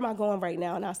 where am I going right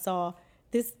now? And I saw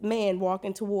this man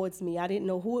walking towards me. I didn't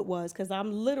know who it was because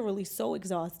I'm literally so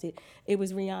exhausted. It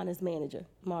was Rihanna's manager,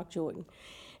 Mark Jordan,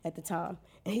 at the time.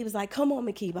 And he was like, come on,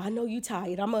 Makeba, I know you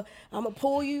tired. I'm gonna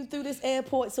pull you through this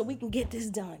airport so we can get this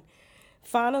done.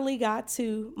 Finally got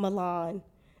to Milan.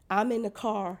 I'm in the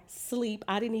car, sleep.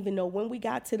 I didn't even know when we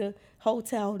got to the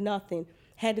hotel, nothing.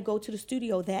 Had to go to the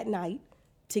studio that night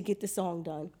to get the song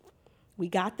done. We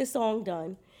got the song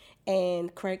done,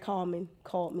 and Craig Carmen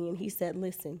called me, and he said,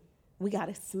 listen, we got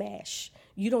to smash.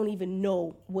 You don't even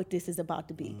know what this is about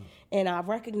to be. And I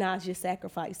recognize your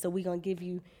sacrifice, so we're going to give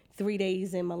you 3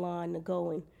 days in Milan to go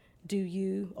and do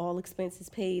you, all expenses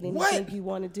paid, anything you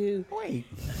want to do. Wait.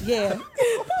 Yeah.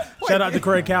 Shout out to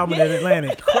Craig Calman in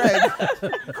Atlantic.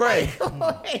 Craig,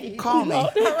 call me.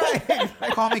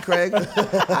 Call me, Craig.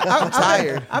 I'm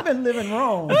tired. I've been living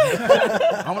wrong.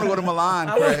 I'm going to go to Milan,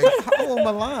 Craig. Oh,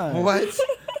 Milan. What?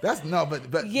 That's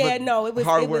it was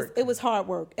hard work. It was hard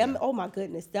work. And, oh my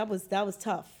goodness, that was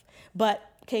tough. But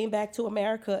came back to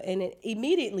America, and it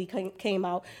immediately came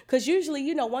out, because usually,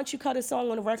 you know, once you cut a song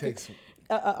on a record,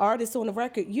 an artist on a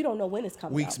record, you don't know when it's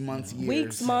coming out. Weeks,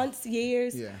 months,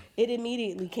 years. Yeah. It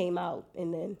immediately came out,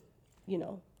 and then, you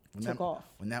know, took off.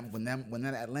 When that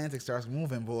Atlantic starts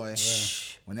moving, boy.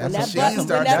 When that button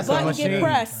get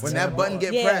pressed. When that button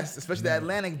get pressed, especially the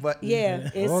Atlantic button. Yeah.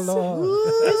 Oh, Lord.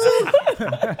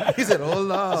 He said, oh,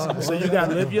 Lord. So you got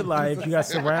to live your life. You got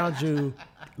to surround you.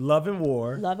 Love and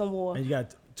War. And you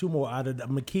got 2 more out of the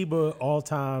Makeba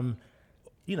all-time,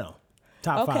 you know,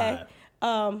 top 5.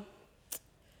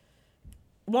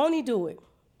 Won't He Do It,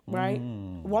 right?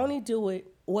 Won't He Do It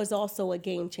was also a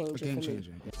game changer for me.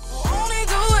 Won't He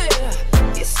do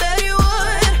it? You said you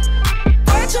would.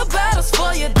 Fight your battles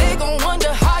for you. They gon'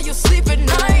 wonder how you sleep at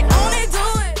night. Won't He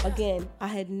do it? Again, I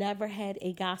had never had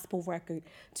a gospel record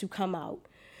to come out.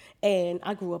 And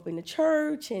I grew up in the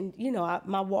church, and, you know,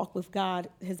 my walk with God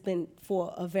has been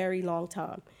for a very long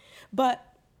time. But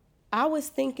I was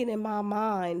thinking in my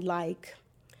mind, like,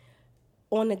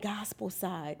 on the gospel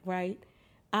side, right?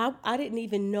 I didn't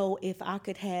even know if I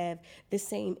could have the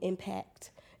same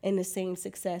impact and the same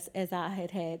success as I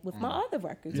had with my other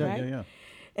records, right? Yeah.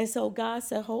 And so God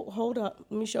said, hold up,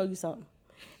 let me show you something.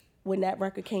 When that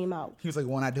record came out. He was like,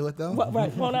 won't I do it, though?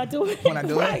 Right, won't I do it? Won't I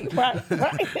do it?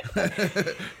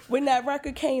 Right. When that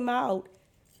record came out,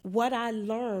 what I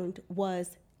learned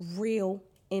was real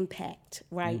impact,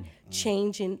 right?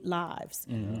 Changing lives.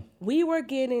 We were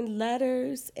getting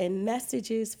letters and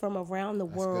messages from around the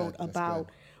world about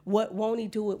what Won't He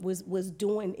Do It was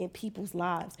doing in people's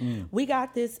lives. We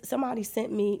got this, somebody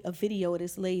sent me a video of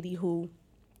this lady who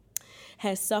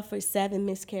has suffered 7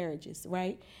 miscarriages,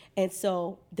 right? And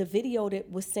so the video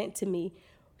that was sent to me,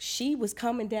 she was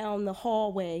coming down the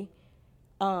hallway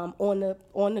on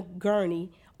the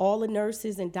gurney. All the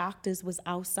nurses and doctors was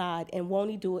outside, and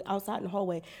Won't He Do It outside in the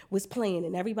hallway was playing,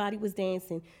 and everybody was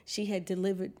dancing. She had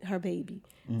delivered her baby,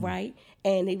 right?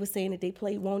 And they were saying that they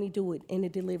played Won't He Do It in the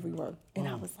delivery room. And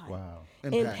I was like, wow.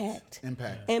 Impact.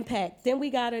 Then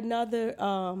we got another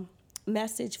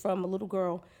message from a little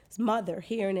girl's mother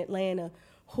here in Atlanta,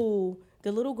 who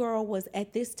the little girl was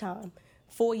at this time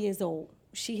 4 years old.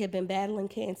 She had been battling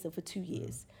cancer for 2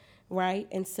 years. Right?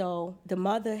 And so the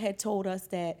mother had told us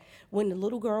that when the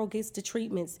little girl gets the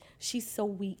treatments, she's so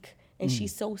weak and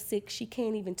she's so sick, she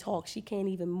can't even talk, she can't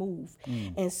even move.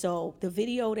 And so the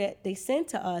video that they sent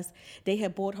to us, they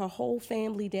had brought her whole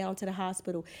family down to the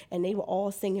hospital, and they were all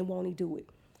singing Won't He Do It.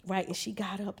 Right? And she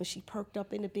got up and she perked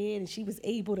up in the bed, and she was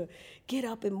able to get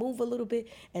up and move a little bit.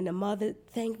 And the mother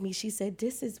thanked me. She said,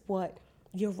 this is what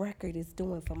your record is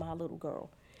doing for my little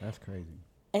girl. That's crazy.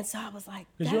 And so I was like,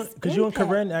 because you and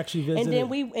Corinne actually visited.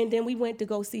 And then we went to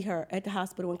go see her at the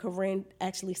hospital, and Corinne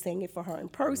actually sang it for her in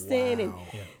person. Wow.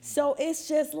 And so it's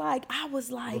just like, I was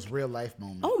like, those real life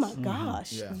moments. Oh my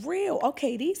gosh, real.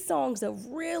 Okay, these songs are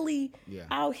really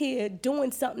out here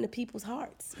doing something to people's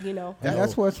hearts, you know. And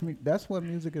that's what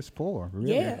music is for,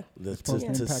 really. Yeah.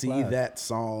 To see that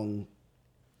song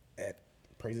at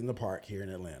Praise in the Park here in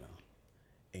Atlanta,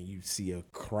 and you see a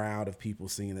crowd of people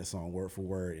singing that song word for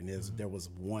word, and there was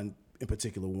one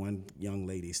young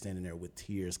lady standing there with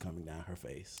tears coming down her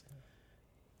face.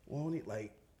 Won't it,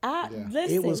 like,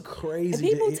 listen, it was crazy. And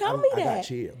people tell me that. I got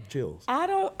chills.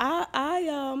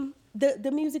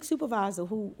 The music supervisor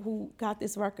who got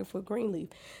this record for Greenleaf,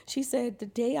 she said the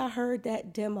day I heard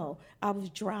that demo, I was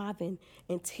driving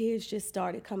and tears just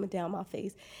started coming down my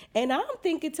face. And I'm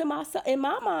thinking to myself, in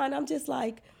my mind, I'm just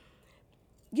like,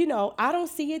 you know, I don't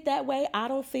see it that way. I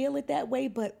don't feel it that way.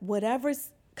 But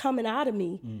whatever's coming out of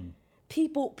me,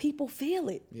 people feel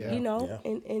it, you know,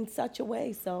 in such a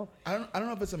way. So I don't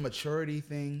know if it's a maturity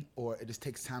thing or it just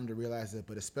takes time to realize it.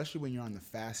 But especially when you're on the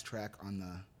fast track on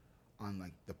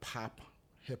like the pop,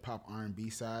 hip hop, R&B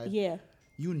side,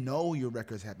 you know your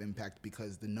records have impact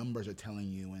because the numbers are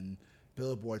telling you and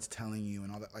Billboard's telling you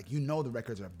and all that. Like, you know the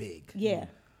records are big. Yeah.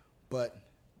 But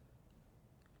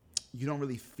you don't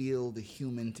really feel the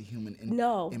human-to-human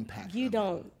impact. You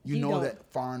don't. You know that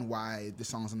far and wide the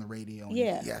song's on the radio. And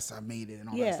yes, I made it and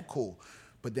all that's cool.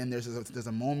 But then there's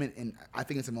a moment I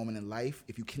think it's a moment in life,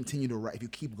 if you continue to write, if you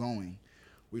keep going,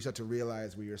 where you start to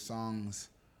realize where your songs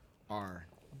are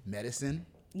medicine.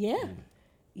 Yeah.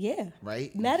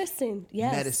 Right? Medicine,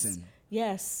 yes. Medicine.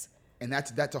 Yes. And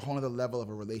that's a whole other level of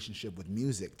a relationship with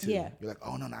music, too. Yeah. You're like,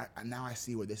 oh, no, now I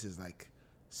see where this is, like,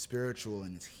 spiritual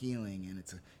and it's healing and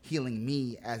it's healing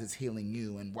me as it's healing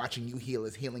you, and watching you heal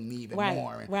is healing me even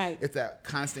more. And it's that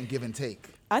constant give and take.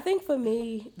 I think for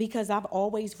me, because I've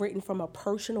always written from a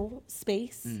personal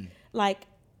space, like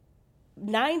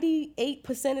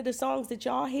 98% of the songs that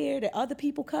y'all hear that other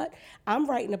people cut, I'm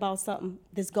writing about something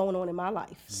that's going on in my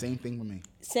life. Same thing for me.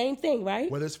 Same thing, right?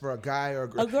 Whether it's for a guy or a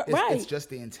girl, it's just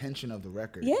the intention of the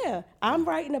record. Yeah, I'm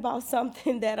writing about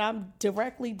something that I'm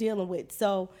directly dealing with.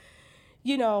 So,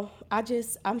 you know,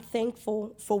 I'm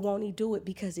thankful for Won't He Do It,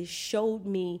 because it showed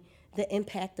me the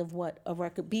impact of what a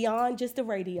record, beyond just the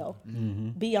radio,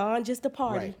 beyond just the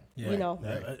party, you know.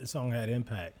 That song had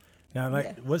impact. Now,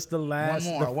 like, what's the last?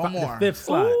 One more. The fifth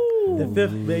slot. Ooh. The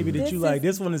fifth baby that you like.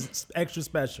 This one is extra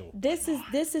special. This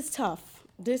is tough.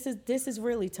 This is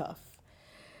really tough.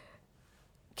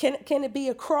 Can it be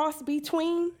a cross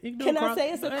between? Can I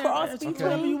say it's a cross between?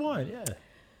 Whatever you want, yeah.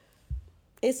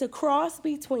 It's a cross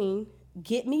between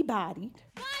Get Me Bodied.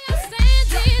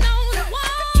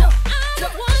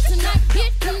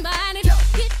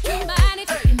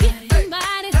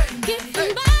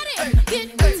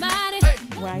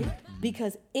 Right?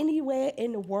 Because anywhere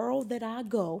in the world that I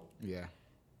go,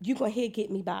 you're going to hear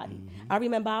Get Me Bodied. I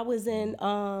remember I was in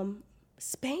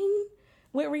Spain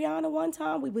with Rihanna one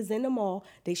time. We was in the mall.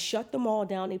 They shut the mall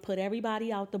down. They put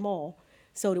everybody out the mall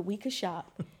so that we could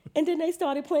shop. And then they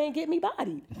started playing Get Me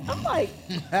Bodied. I'm like,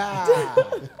 how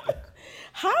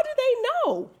do they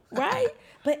know, right?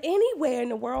 But anywhere in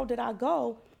the world that I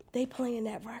go, they playing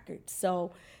that record.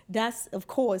 So that's, of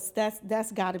course,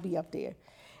 that's got to be up there.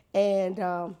 And,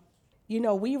 you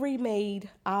know, we remade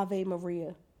Ave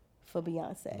Maria for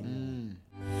Beyonce.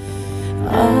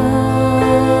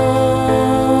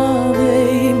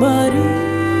 Ave Maria.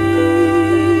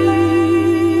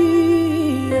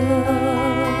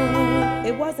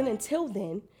 It wasn't until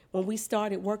then, when we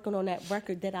started working on that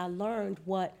record, that I learned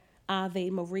what Ave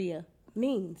Maria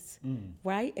means,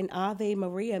 right? And Ave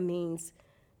Maria means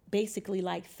basically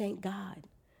like, thank God.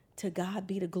 To God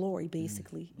be the glory,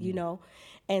 basically, you know?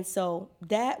 And so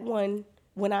that one,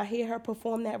 when I hear her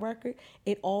perform that record,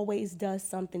 it always does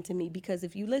something to me, because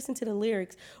if you listen to the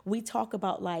lyrics, we talk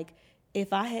about, like,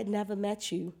 if I had never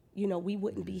met you, you know, we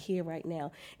wouldn't be here right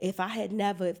now. Thank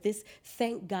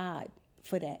God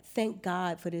for that. Thank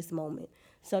God for this moment.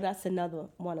 So that's another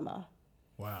one of my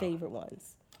favorite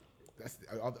ones. That's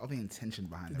all the intention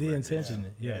behind the intention.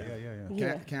 Yeah.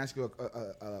 Can I ask you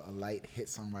a light hit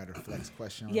songwriter flex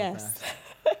question? Yes.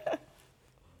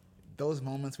 Those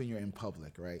moments when you're in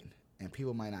public, right, and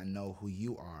people might not know who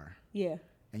you are. Yeah.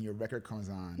 And your record comes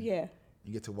on. Yeah.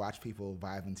 You get to watch people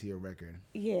vibe into your record.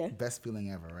 Yeah. Best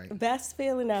feeling ever, right? Best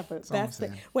feeling ever.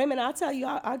 Wait a minute, I'll tell you,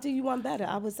 I'll do you one better.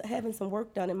 I was having some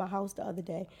work done in my house the other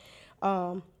day,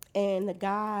 and the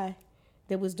guy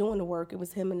that was doing the work, it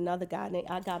was him and another guy, and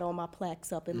I got all my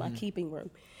plaques up in my keeping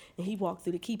room. And he walked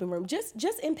through the keeping room.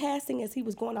 Just in passing, as he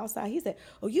was going outside, he said,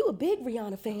 "Oh, you a big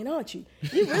Rihanna fan, aren't you?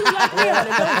 You really like Rihanna,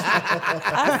 don't you?"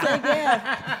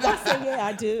 I said, "Yeah,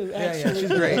 I do, actually."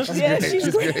 Yeah,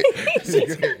 she's great.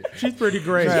 She's great. She's pretty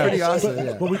great. She's pretty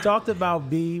awesome. But we talked about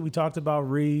B, we talked about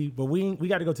Ree, but we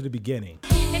got to go to the beginning.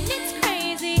 And it's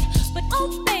crazy, but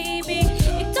oh baby,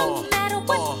 it don't matter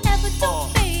whatever,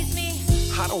 don't faze me.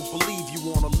 I don't believe you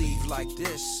want to leave like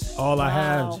this. All I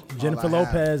Have, Jennifer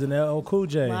Lopez and LL Cool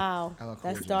J. Wow,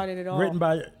 that started it all. Written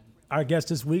by our guest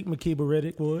this week, Makeba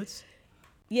Riddick-Woods.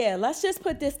 Yeah, let's just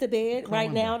put this to bed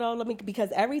now, though.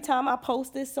 Because every time I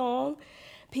post this song,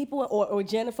 people or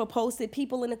Jennifer posted,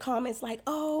 people in the comments like,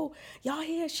 "Oh, y'all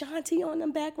hear Ashanti on the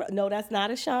background?" No, that's not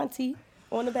Ashanti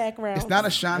on the background. It's not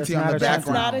Ashanti on the background. That's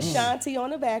not Ashanti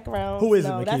on the background. Who is it,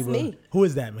 Makeba? That's me. Who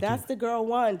is that, Makeba? That's the girl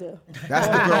Wanda. That's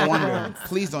the girl Wanda.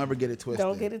 Please don't ever get it twisted.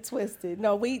 Don't get it twisted.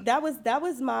 No, that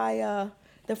was my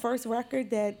the first record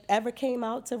that ever came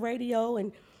out to radio,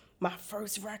 and my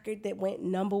first record that went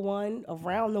 #1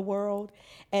 around the world.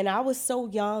 And I was so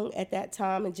young at that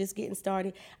time and just getting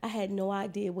started. I had no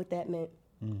idea what that meant.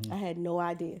 I had no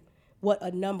idea what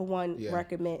a #1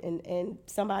 record meant. And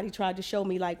somebody tried to show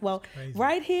me, like, well,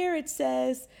 right here it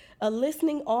says a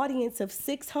listening audience of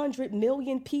 600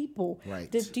 million people.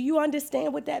 Right. Do you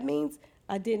understand what that means?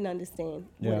 I didn't understand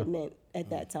what it meant at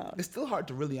that time. It's still hard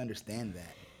to really understand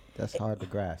that. That's hard to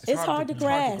grasp. It's hard to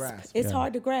grasp. It's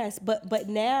hard to grasp. But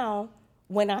now,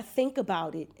 when I think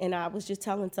about it, and I was just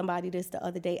telling somebody this the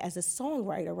other day, as a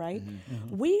songwriter, right?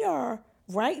 We are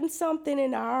writing something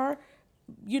in our,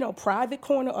 private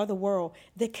corner of the world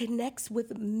that connects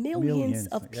with millions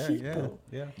of people.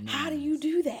 How do you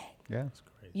do that? Yeah. That's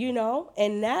crazy.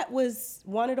 And that was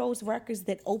one of those records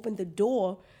that opened the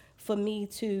door for me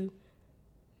to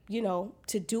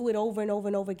do it over and over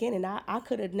and over again. And I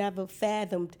could have never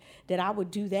fathomed that I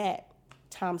would do that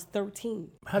times 13.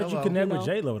 How did you connect with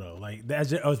J-Lo, though? Like,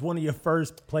 that was one of your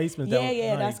first placements.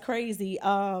 That's crazy.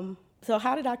 So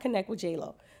how did I connect with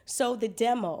J-Lo? So the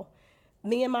demo,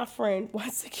 me and my friend,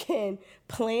 once again,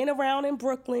 playing around in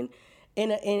Brooklyn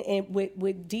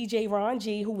with DJ Ron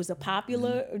G, who was a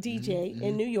popular DJ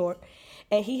in New York.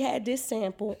 And he had this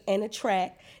sample and a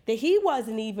track that he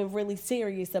wasn't even really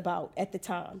serious about at the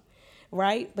time,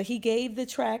 right? But he gave the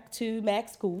track to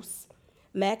Max Goose.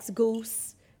 Max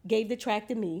Goose gave the track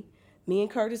to me. Me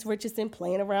and Curtis Richardson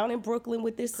playing around in Brooklyn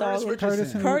with this song.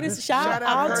 Curtis, shout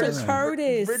out to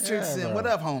Curtis Richardson. Yeah, what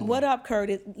up, homie? What up,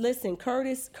 Curtis? Listen,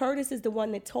 Curtis is the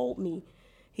one that told me.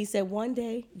 He said, one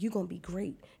day, you're going to be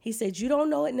great. He said, you don't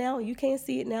know it now, you can't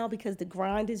see it now because the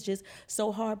grind is just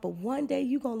so hard, but one day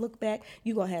you're going to look back,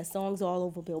 you're going to have songs all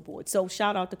over Billboard. So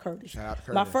shout out to Curtis.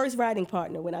 My first writing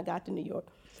partner when I got to New York.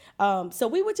 So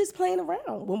we were just playing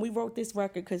around when we wrote this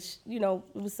record because, there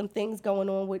was some things going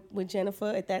on with Jennifer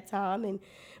at that time, and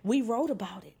we wrote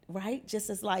about it, right? Just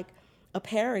as like a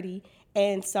parody.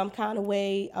 And some kind of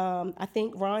way, I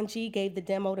think Ron G gave the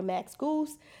demo to Max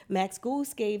Goose. Max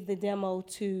Goose gave the demo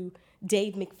to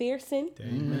Dave McPherson.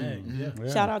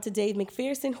 Shout out to Dave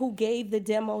McPherson, who gave the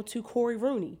demo to Corey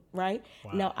Rooney, right?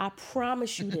 Wow. Now, I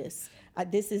promise you this.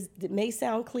 It may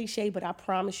sound cliche, but I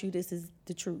promise you this is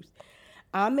the truth.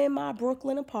 I'm in my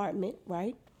Brooklyn apartment,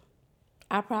 right?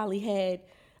 I probably had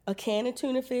a can of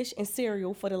tuna fish and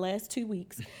cereal for the last 2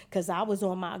 weeks because I was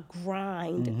on my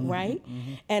grind, right?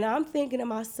 And I'm thinking to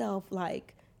myself,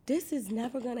 like, this is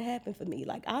never going to happen for me.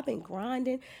 Like, I've been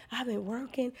grinding. I've been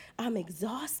working. I'm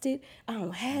exhausted. I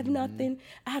don't have nothing.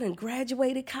 I done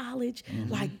graduated college.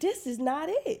 Like, this is not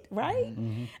it, right?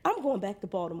 I'm going back to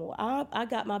Baltimore. I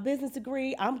got my business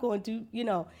degree. I'm going to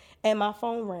do, and my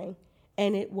phone rang,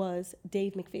 and it was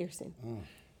Dave McPherson.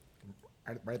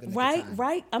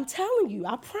 Right. I'm telling you,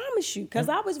 I promise you, because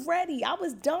I was ready. I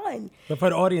was done. But for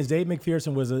the audience, Dave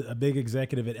McPherson was a big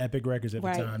executive at Epic Records at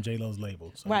the time, J-Lo's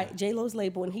label. So. Right, J-Lo's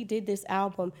label. And he did this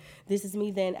album, This Is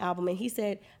Me Then album. And he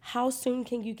said, how soon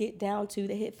can you get down to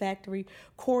the Hit Factory?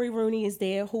 Corey Rooney is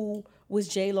there, who was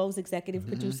J-Lo's executive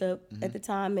producer at the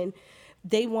time. And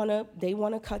they wanna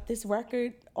cut this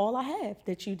record, All I Have,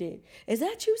 that you did. Is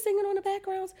that you singing on the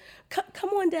backgrounds?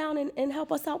 Come on down and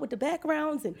help us out with the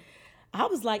backgrounds. And I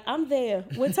was like, I'm there.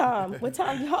 What time? What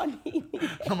time y'all need me?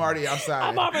 I'm already outside.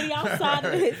 I'm already outside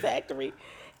of the Hit Factory.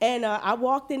 And I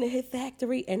walked in the Hit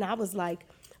Factory, and I was like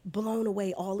blown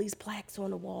away. All these plaques on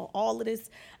the wall, all of this.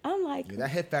 I'm like... that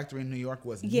Hit Factory in New York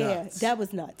was nuts. Yeah, that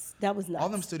was nuts. All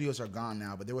them studios are gone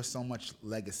now, but there was so much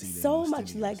legacy there. So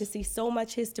much legacy, so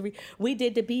much history. We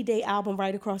did the B-Day album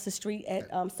right across the street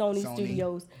at Sony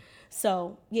Studios.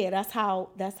 So, yeah, that's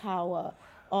how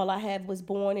All I Have was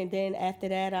born, and then after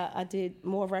that, I did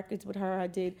more records with her. I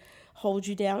did Hold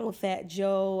You Down with Fat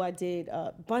Joe. I did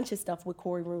a bunch of stuff with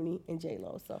Corey Rooney and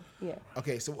J-Lo. So yeah.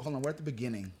 Okay, so hold on. We're at the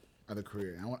beginning of the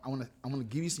career. I want to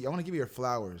give you your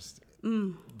flowers.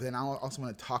 Then I also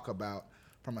want to talk about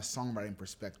from a songwriting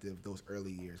perspective those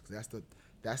early years, because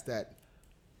that's that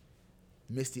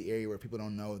misty area where people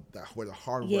don't know where the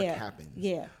hard work happens.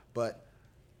 Yeah. But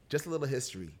just a little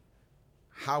history.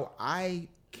 How I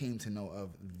came to know of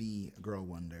the Girl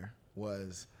Wonder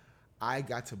was I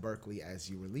got to Berkeley as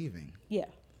you were leaving. Yeah.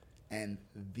 And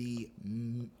the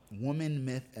woman,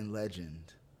 myth, and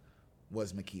legend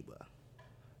was Makeba,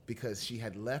 because she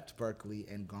had left Berkeley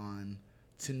and gone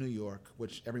to New York,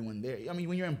 which everyone there, I mean,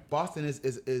 when you're in Boston is a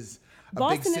big city.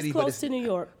 Boston is close to New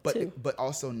York, too. But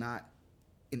also not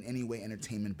in any way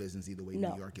entertainment business either way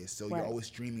New York is. So you're always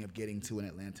dreaming of getting to an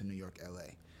Atlanta, New York,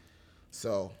 LA.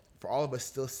 So for all of us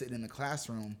still sitting in the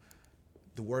classroom,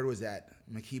 the word was that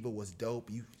Makeba was dope.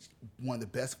 You, one of the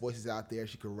best voices out there.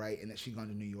 She could write, and that she'd gone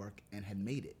to New York and had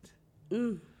made it.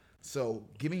 So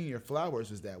giving you your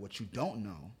flowers was that. What you don't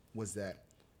know was that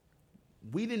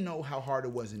we didn't know how hard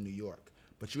it was in New York,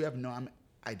 but you have no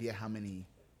idea how many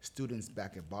students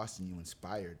back at Boston you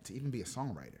inspired to even be a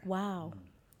songwriter. Wow.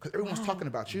 Because everyone's talking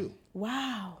about you.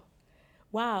 Wow.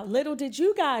 Wow. Little did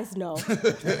you guys know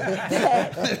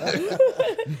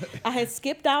I had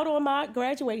skipped out on my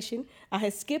graduation. I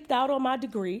had skipped out on my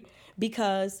degree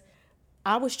because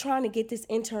I was trying to get this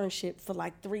internship for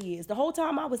like 3 years. The whole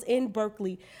time I was in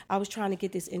Berkeley, I was trying to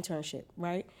get this internship,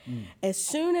 right? As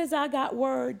soon as I got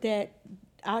word that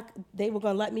they were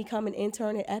going to let me come and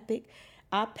intern at Epic,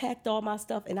 I packed all my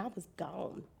stuff and I was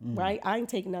gone, right? I ain't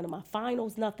taking none of my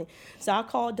finals, nothing. So I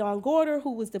called Don Gorder,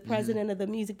 who was the president of the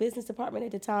music business department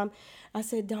at the time. I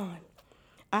said, Don,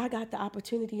 I got the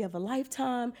opportunity of a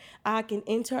lifetime. I can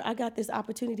intern. I got this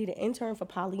opportunity to intern for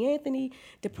Polly Anthony,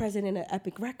 the president of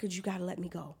Epic Records. You got to let me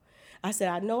go. I said,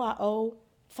 I know I owe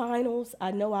finals.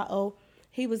 I know I owe.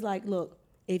 He was like, look,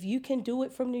 if you can do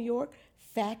it from New York,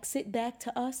 fax it back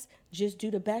to us. Just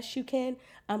do the best you can.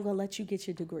 I'm going to let you get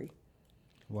your degree.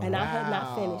 Wow. And I had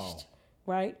not finished,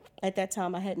 right? At that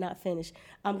time, I had not finished.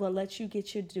 I'm going to let you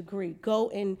get your degree. Go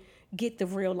and get the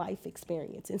real life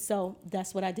experience. And so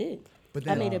that's what I did. But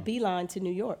then, I made a beeline to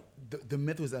New York. The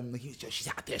myth was that like, she's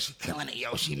out there, she's killing it,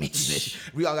 yo. She made this.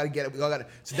 We all got to get it. We all got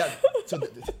to. So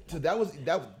that was.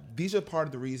 These are part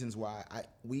of the reasons why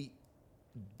we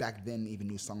back then even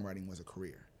knew songwriting was a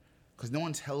career, because no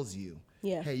one tells you,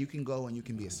 hey, you can go and you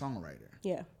can be a songwriter.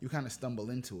 Yeah. You kind of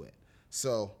stumble into it.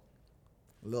 So.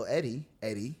 Lil Eddie,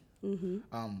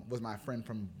 was my friend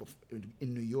from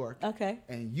in New York. Okay.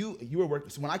 And you were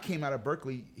working. So when I came out of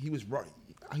Berkeley, he was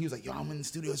like, yo, I'm in the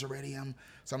studios already.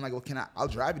 So I'm like, well, I'll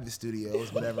drive you to the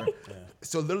studios, whatever.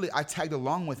 So literally, I tagged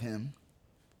along with him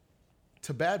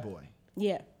to Bad Boy.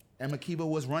 Yeah. And Makeba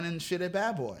was running shit at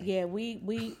Bad Boy. Yeah,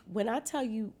 we when I tell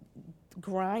you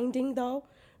grinding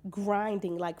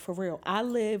like for real. I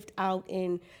lived out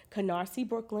in Canarsie,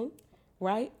 Brooklyn.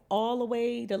 Right? All the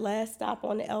way the last stop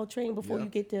on the L train before you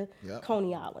get to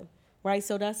Coney Island. Right?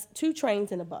 So that's 2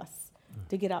 trains and a bus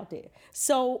to get out there.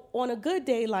 So on a good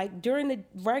day, like during the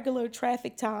regular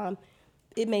traffic time,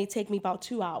 it may take me about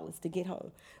 2 hours to get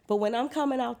home. But when I'm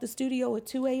coming out the studio at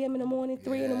 2 a.m. in the morning,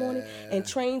 3 in the morning, and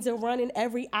trains are running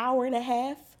every hour and a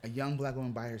half. A young black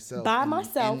woman by herself. By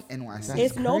myself. In NYC.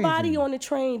 It's nobody on the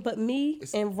train but me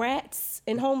and rats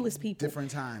and homeless people.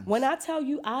 Different times. When I tell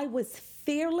you I was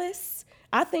fearless,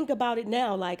 I think about it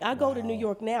now. Like, I go to New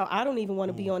York now. I don't even want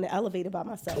to be on the elevator by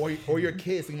myself. Or your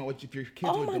kids. Think about what if your kids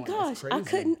were doing. Oh, my gosh. I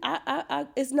couldn't. I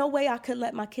it's no way I could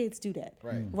let my kids do that.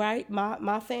 Right?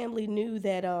 My family knew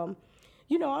that,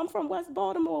 I'm from West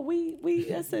Baltimore. We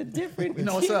it's a different, we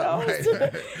know what's up.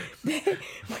 Right.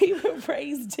 We were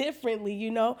raised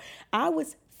differently, I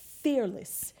was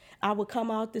fearless. I would come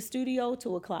out the studio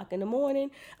 2 o'clock in the morning.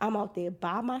 I'm out there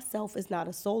by myself. It's not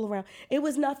a soul around. It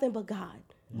was nothing but God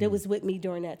that was with me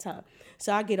during that time.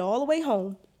 So I get all the way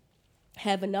home,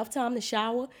 have enough time to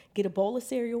shower, get a bowl of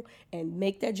cereal, and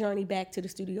make that journey back to the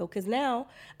studio. Because now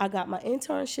I got my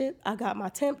internship, I got my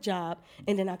temp job,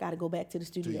 and then I got to go back to the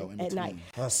studio at night.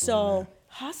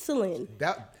 Hustling.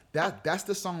 That's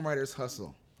the songwriter's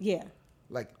hustle. Yeah.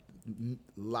 Like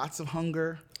lots of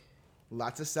hunger,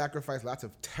 lots of sacrifice, lots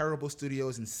of terrible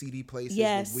studios and seedy places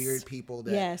with weird people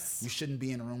that you shouldn't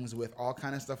be in rooms with, all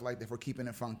kind of stuff like that for keeping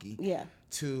it funky. Yeah.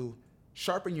 To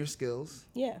sharpen your skills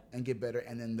and get better,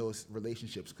 and then those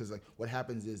relationships. Because like what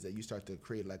happens is that you start to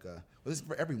create like this is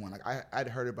for everyone. Like I'd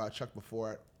heard about Chuck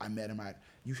before I met him.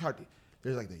 There's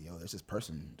like there's this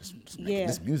person just making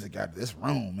this music out of this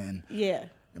room, and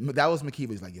and that was Makeba.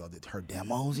 He's like, yo, her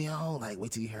demos, like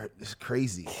wait till you hear it. It's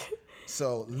crazy.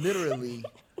 So literally.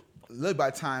 By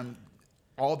the time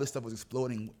all this stuff was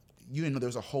exploding, you didn't know there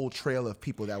was a whole trail of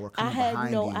people that were coming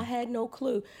behind you. I had no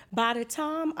clue. By the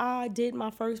time I did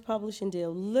my first publishing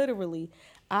deal, literally,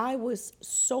 I was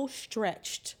so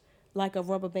stretched like a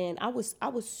rubber band. I was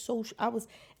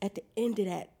at the end of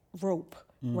that rope,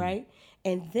 right?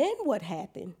 And then what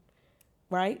happened,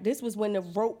 right? This was when the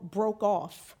rope broke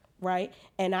off, right?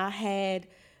 And I had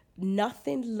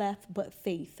nothing left but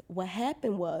faith. What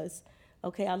happened was,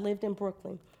 I lived in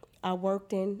Brooklyn. I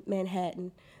worked in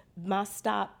Manhattan. My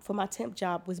stop for my temp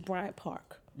job was Bryant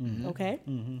Park, okay?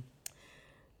 Mm-hmm.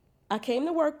 I came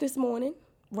to work this morning,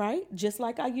 right, just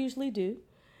like I usually do.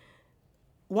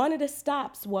 One of the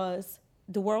stops was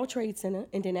the World Trade Center,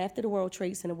 and then after the World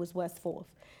Trade Center was West 4th.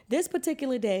 This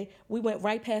particular day, we went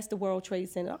right past the World Trade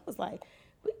Center. I was like,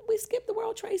 We skipped the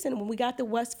World Trade Center. When we got to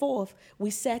West 4th, we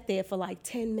sat there for like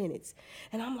 10 minutes.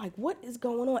 And I'm like, what is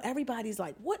going on? Everybody's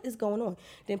like, what is going on?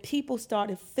 Then people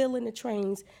started filling the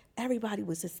trains. Everybody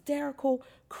was hysterical,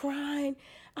 crying.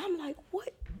 I'm like,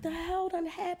 what the hell done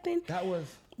happened?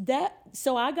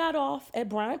 So I got off at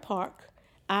Bryant Park.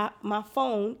 My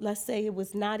phone, let's say it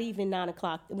was not even 9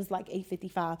 o'clock. It was like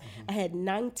 8:55. I had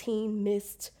 19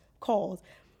 missed calls.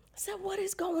 I said, what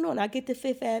is going on? I get to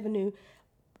Fifth Avenue.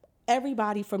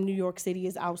 Everybody from New York City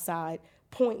is outside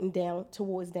pointing down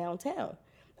towards downtown.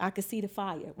 I could see the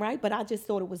fire, right? But I just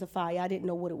thought it was a fire. I didn't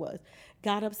know what it was.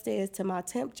 Got upstairs to my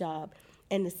temp job,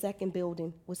 and the second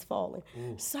building was falling.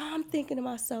 Ooh. So I'm thinking to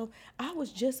myself, I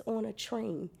was just on a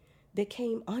train that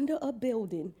came under a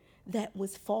building that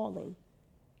was falling,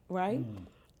 right?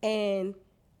 And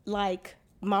like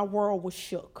my world was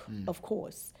shook, of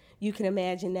course. You can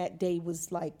imagine that day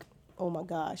was like, oh my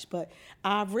gosh. But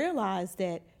I realized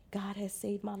that God has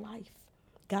saved my life.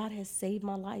 God has saved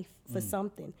my life for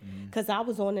something. Because I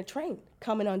was on the train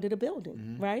coming under the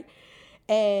building, right?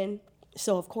 And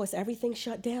so, of course, everything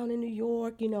shut down in New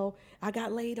York. You know, I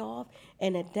got laid off.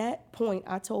 And at that point,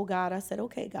 I told God, I said,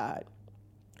 okay, God,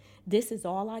 this is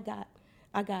all I got.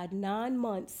 I got 9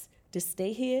 months to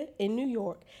stay here in New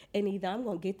York. And either I'm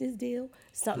going to get this deal,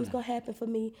 something's going to happen for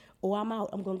me, or I'm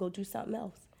out. I'm going to go do something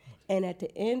else. And at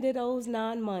the end of those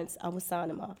 9 months, I was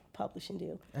signing my publishing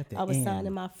deal. I was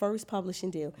signing my first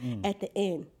publishing deal at the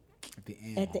end.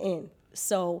 At the end.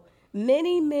 So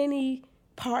many, many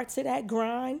parts of that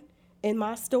grind in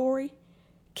my story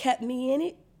kept me in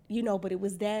it, you know, but it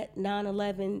was that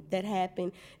 9/11 that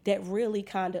happened that really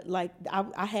kind of like,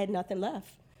 I had nothing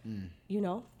left. You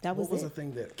know, that was it. What was the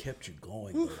thing that kept you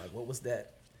going? Like, what was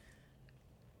that?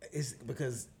 Is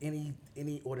because any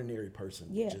ordinary person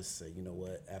would just say, you know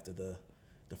what, after the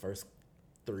first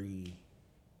 3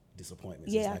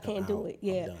 disappointments, it's like, I can't do it.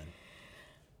 I'm done.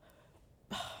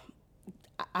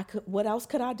 I could. What else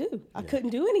could I do? I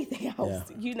couldn't do anything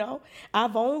else. You know,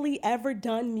 I've only ever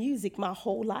done music my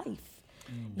whole life.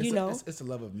 You know, it's a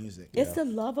love of music. It's a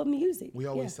love of music. We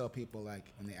always tell people,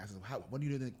 like, when they ask us, what do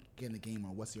you do to get in the game,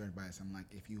 or what's your advice? I'm like,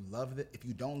 if you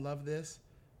don't love this,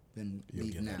 then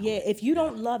leave now. Yeah, if you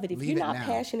don't love it, if you're not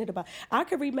passionate about it. I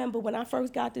can remember when I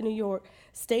first got to New York,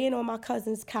 staying on my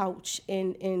cousin's couch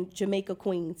in Jamaica,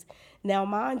 Queens. Now,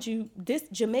 mind you, this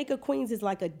Jamaica, Queens is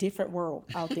like a different world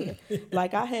out there.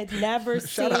 Like, I had never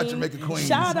seen. Shout out Jamaica, Queens.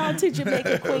 Shout out to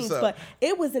Jamaica, Queens. But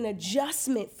it was an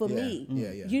adjustment for me.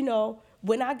 You know,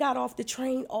 when I got off the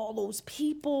train, all those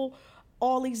people,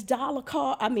 all these dollar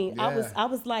cars. I mean, I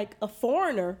was like a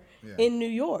foreigner in New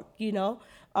York, you know.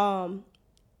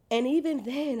 And even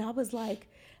then, I was like,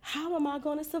 how am I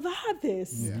going to survive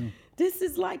this? This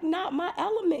is like not my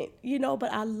element, you know,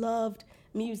 but I loved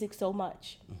music so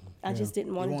much. I just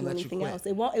didn't want to do anything else.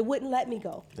 It wouldn't let me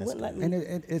go. It wouldn't let me.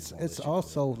 And it's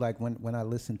also like when I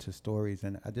listen to stories,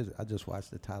 and I just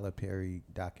watched the Tyler Perry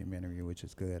documentary, which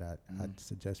is good. I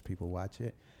suggest people watch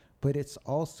it. But it's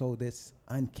also this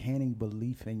uncanny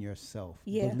belief in yourself,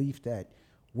 belief that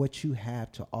what you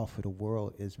have to offer the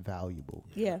world is valuable.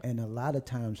 And a lot of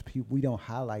times we don't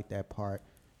highlight that part,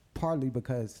 partly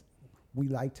because we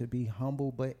like to be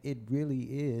humble, but it really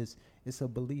is. It's a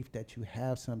belief that you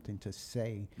have something to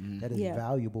say that is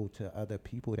valuable to other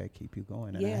people that keep you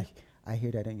going. And I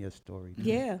hear that in your story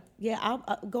too.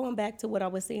 Going back to what I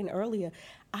was saying earlier,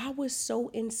 I was so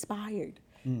inspired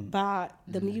by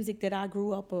the music that I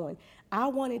grew up on. I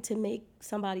wanted to make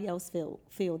somebody else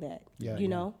feel that, you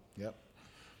know? Yep.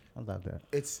 I love that.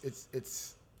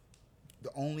 It's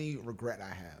the only regret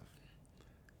I have,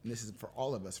 and this is for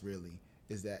all of us really,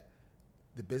 is that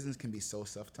the business can be so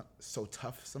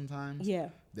tough sometimes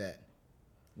that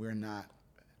we're not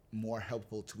more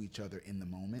helpful to each other in the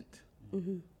moment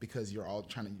because we're all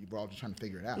just trying to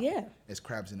figure it out. It's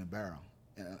crabs in a barrel.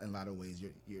 In a lot of ways,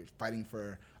 you're fighting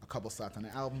for a couple slots on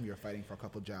the album. You're fighting for a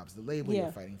couple jobs at the label. You're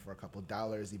fighting for a couple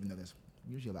dollars, even though there's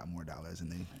usually a lot more dollars than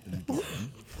they give you.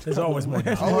 There's always more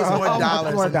dollars. Always more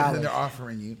dollars than they're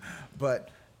offering you. But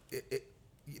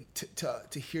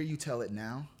to hear you tell it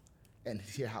now and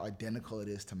hear how identical it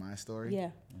is to my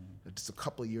story, just a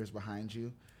couple of years behind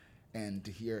you, and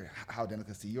to hear how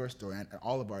identical it is to your story and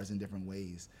all of ours in different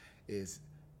ways,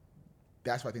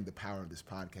 that's what I think the power of this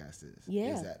podcast is.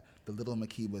 Is that the little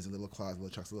Makebas, the little Claudes, little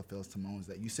Chucks, little Phils, Timones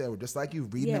that you said were just like you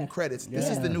reading them credits. This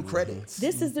is the new credits.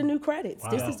 This is the new credits. Wow.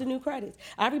 This is the new credits.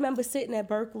 I remember sitting at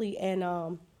Berkeley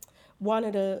and one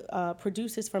of the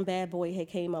producers from Bad Boy had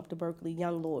came up to Berkeley,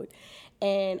 Young Lord,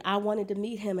 and I wanted to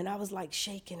meet him, and I was like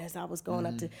shaking as I was going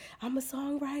up to, I'm a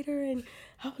songwriter, and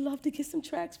I would love to get some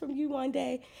tracks from you one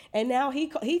day. And now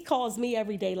he calls me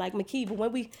every day, like, Makeba,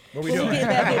 when we get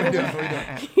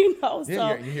back in, you know, so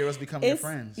your heroes become your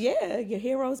friends. Yeah, your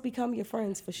heroes become your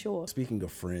friends for sure. Speaking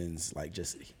of friends, like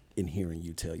just in hearing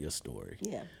you tell your story,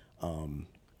 yeah,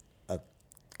 a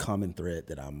common thread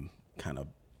that I'm kind of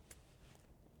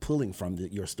pulling from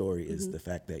your story is the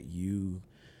fact that you,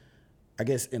 I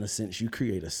guess in a sense, you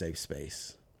create a safe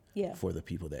space for the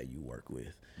people that you work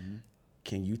with.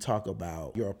 Can you talk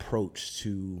about your approach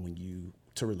to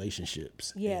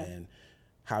relationships and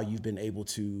how you've been able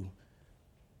to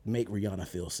make Rihanna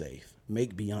feel safe,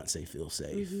 make Beyonce feel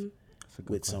safe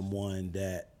with someone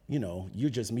that, you know, you're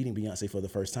just meeting Beyonce for the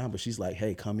first time, but she's like,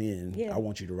 hey, come in. I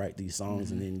want you to write these songs.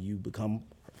 And then you become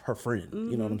her friend.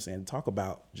 You know what I'm saying? Talk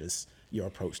about just your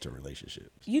approach to relationships.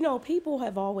 You know, people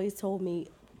have always told me,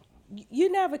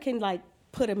 you never can like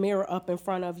put a mirror up in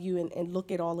front of you and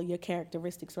look at all of your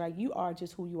characteristics, right? You are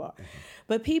just who you are.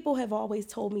 But people have always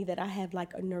told me that I have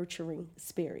like a nurturing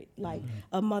spirit, like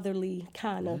a motherly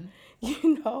kind of,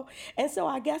 you know? And so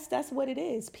I guess that's what it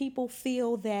is. People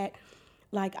feel that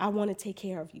like, I want to take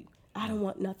care of you. I don't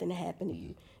want nothing to happen to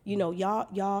you. You know,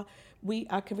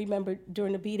 I can remember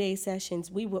during the B-Day sessions,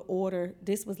 we would order,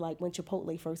 this was like when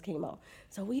Chipotle first came out.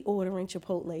 So we ordering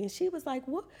Chipotle, and she was like,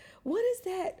 what is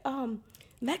that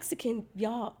Mexican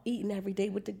y'all eating every day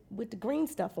with the green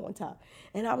stuff on top?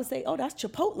 And I would say, oh, that's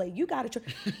Chipotle. You got to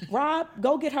try. Rob,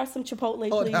 go get her some Chipotle,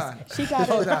 please. She got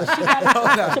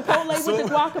Chipotle So, with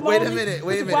the guacamole. Wait a minute.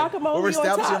 What we're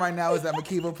establishing right now is that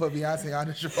Makeba put Beyonce on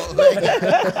the Chipotle.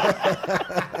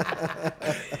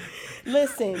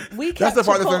 Listen, we kept that's the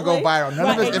part that's going to go Chipotle- viral.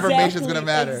 None of this information is going to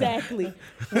matter. Exactly.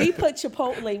 We kept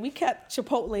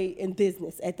Chipotle in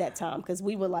business at that time because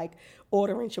we were like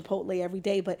ordering Chipotle every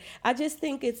day. But I just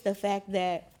think it's the fact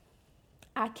that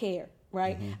I care,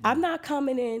 right? I'm not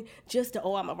coming in just to,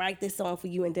 I'm going to write this song for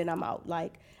you and then I'm out.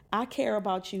 Like, I care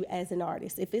about you as an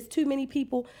artist. If it's too many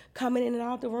people coming in and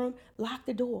out the room, lock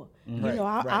the door. You know,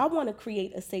 I want to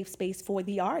create a safe space for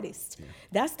the artist.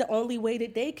 That's the only way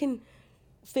that they can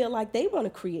feel like they want to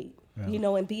create, you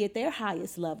know, and be at their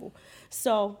highest level.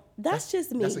 So that's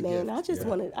just me, man. I just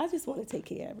want to take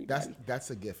care of everybody.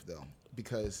 That's a gift though,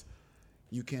 because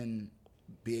you can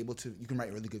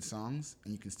write really good songs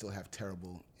and you can still have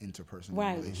terrible interpersonal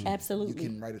relationships. Absolutely. You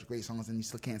can write great songs and you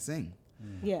still can't sing.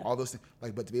 Yeah. All those things,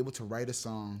 but to be able to write a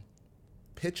song,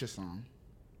 pitch a song.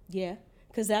 Yeah,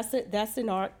 because that's an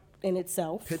art in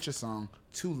itself. Pitch a song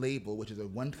to label, which is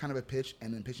one kind of a pitch,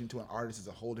 and then pitching to an artist is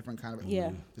a whole different kind of.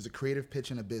 There's a creative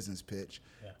pitch and a business pitch.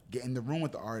 Get in the room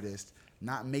with the artist,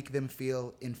 not make them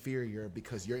feel inferior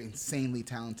because you're insanely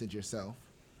talented yourself.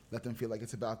 Let them feel like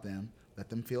it's about them. Let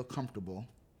them feel comfortable.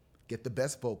 Get the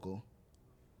best vocal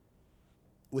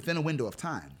within a window of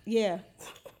time. Yeah.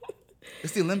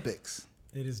 It's the Olympics.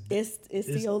 It is. It's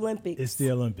the Olympics. It's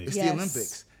the Olympics. It's the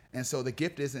Olympics. And so the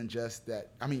gift isn't just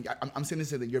that. I mean, I'm saying this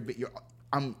so that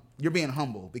you're being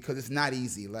humble because it's not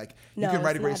easy. Like you can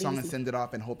write a great song and send it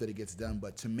off and hope that it gets done,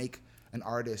 but to make an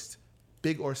artist,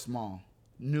 big or small,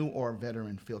 new or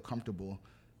veteran, feel comfortable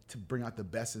to bring out the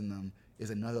best in them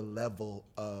is another level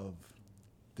of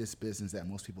this business that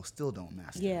most people still don't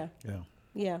master.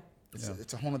 Yeah.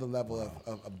 It's a whole other level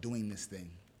of doing this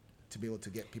thing, to be able to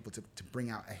get people to bring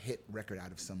out a hit record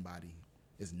out of somebody.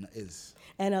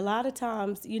 And a lot of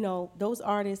times, you know, those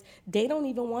artists, they don't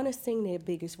even want to sing their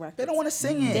biggest record. They don't want to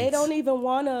sing it. They don't even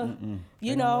want to,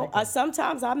 you know,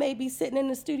 sometimes I may be sitting in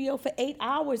the studio for 8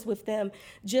 hours with them,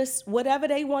 just whatever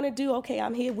they want to do. Okay,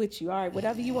 I'm here with you. All right,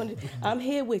 whatever you want to do, I'm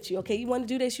here with you. Okay, you want to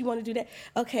do this, you want to do that.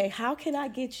 Okay, how can I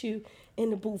get you in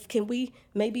the booth? Can we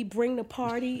maybe bring the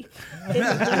party in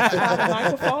the booth without a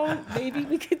microphone? Maybe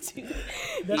we could do,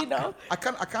 you know. I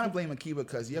kind of blame Makeba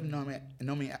because you have no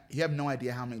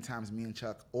idea how many times me and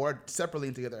Chuck, or separately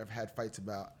and together, have had fights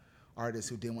about artists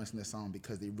who didn't want to sing the song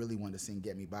because they really wanted to sing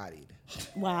 "Get Me Bodied."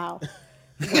 Wow.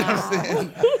 You know what I'm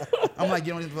saying? I'm like,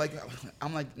 you don't even like.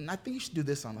 I'm like, I think you should do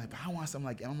this song. Like, but I want something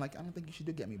like. I'm like, I don't think you should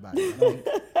do "Get Me Bodied."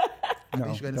 No,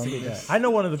 don't do that. I know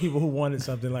one of the people who wanted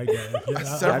something like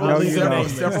that. Several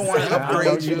want to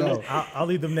upgrade you. I'll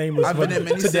leave them nameless. I've been in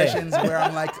many sessions where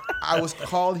I'm like, I was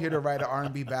called here to write an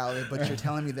R&B ballad, but you're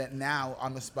telling me that now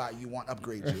on the spot you want to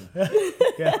upgrade you.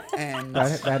 And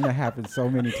that happened so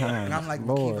many times. And I'm like,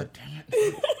 Lord.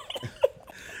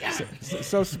 damn it.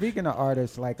 So speaking of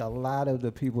artists, like a lot of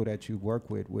the people that you work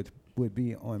with would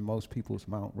be on most people's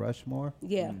Mount Rushmore.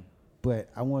 Yeah. But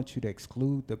I want you to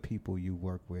exclude the people you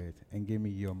work with and give me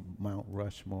your Mount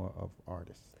Rushmore of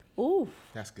artists. Ooh.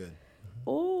 That's good.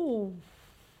 Ooh.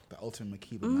 The ultimate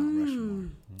Makeba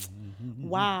Mount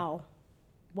Rushmore.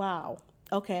 Wow.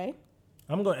 Okay.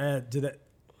 I'm going to add to that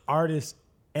artist,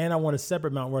 and I want a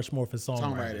separate Mount Rushmore for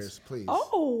songwriters. Please.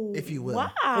 Oh. If you will.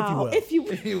 Wow. If you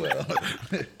will.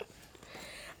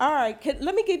 All right.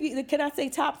 Let me give you, can I say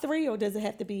top 3 or does it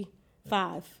have to be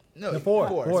 5? No, four.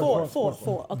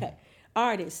 Okay.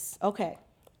 Artists. Okay.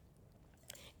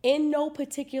 In no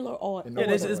particular order. Yeah,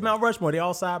 it's Mount Rushmore. They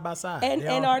all side by side.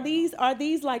 And are these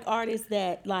like artists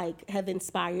that like have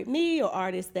inspired me, or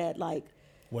artists that like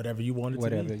whatever you want it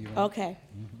to be? Okay.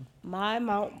 My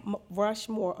Mount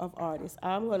Rushmore of artists,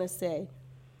 I'm gonna say,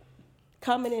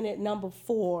 coming in at number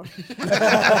 4.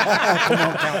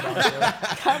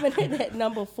 Coming in at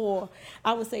number 4,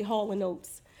 I would say Hall &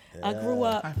 Oates. I grew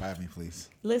up high five me, please.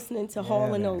 listening to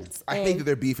Hall & Oates. I think that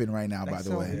they're beefing right now, by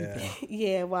the way.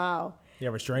 Yeah, wow. Yeah,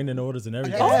 restraining orders and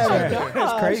everything. Oh my gosh.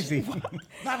 That's crazy.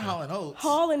 Not Hall & Oates.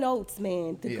 Hall & Oates,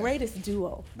 man, the greatest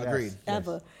duo Agreed.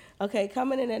 ever. Yes. Okay,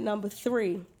 coming in at number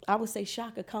 3, I would say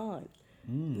Shaka Khan.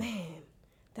 Man,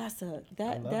 that's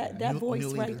that voice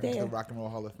newly right there. The Rock and Roll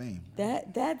Hall of Fame.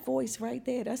 That voice right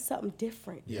there, that's something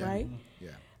different, right? Yeah.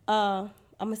 I'm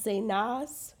gonna say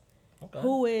Nas,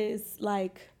 who is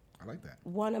like I like that.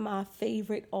 one of my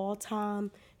favorite all-time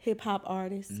hip hop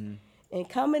artists. And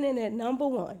coming in at number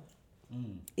 1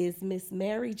 is Miss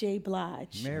Mary J.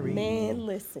 Blige. Man,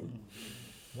 listen.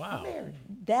 Wow.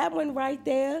 That one right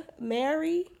there,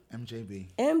 Mary. MJB.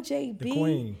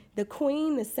 The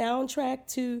Queen, the soundtrack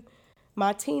to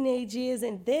my teenage years.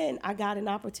 And then I got an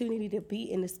opportunity to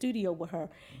be in the studio with her,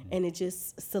 and it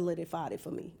just solidified it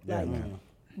for me. Yeah,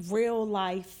 real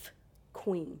life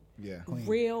queen. Yeah.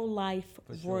 Real life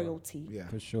royalty. Yeah.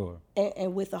 For sure.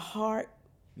 And with a heart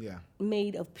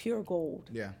made of pure gold.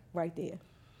 Yeah. Right there.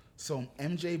 So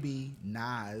MJB,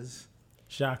 Nas,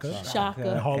 Shaka,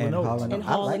 and Hall & Oates. And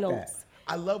Hall & Oates.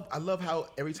 I love how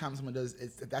every time someone does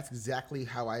it, that's exactly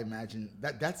how I imagine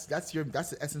that's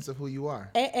the essence of who you are.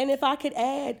 And if I could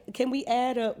add, can we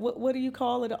add a what do you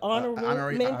call it? An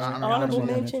honorable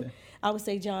mention? I would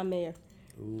say John Mayer.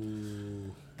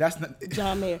 Ooh. That's not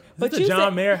John Mayer. But the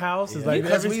John Mayer house is like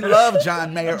because we love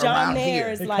John Mayer John around Mayer here.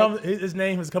 Is like, his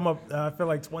name has come up. I feel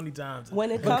like 20 times. When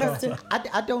it comes to,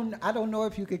 I don't know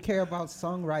if you could care about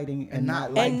songwriting and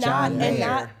not like John Mayer. And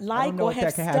not like or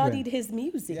have studied his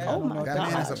music. Yeah, oh my gosh.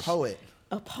 That man is a poet.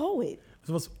 A poet.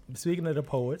 So speaking of the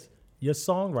poets, your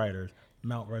songwriters,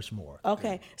 Mount Rushmore.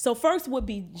 Okay, so first would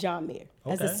be John Mayer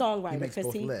as a songwriter. He makes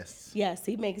both lists. Yes,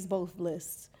 he makes both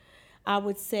lists. I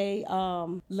would say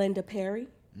Linda Perry,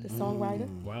 the songwriter.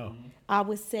 Wow. I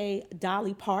would say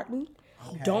Dolly Parton.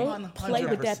 Don't play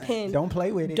with that pen. Don't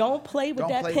play with it. Don't play with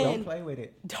that pen. Don't play with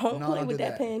it. Don't play with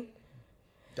that pen.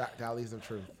 Dolly's the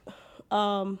truth.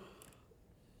 Wow.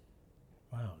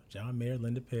 John Mayer,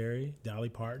 Linda Perry, Dolly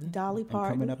Parton. Dolly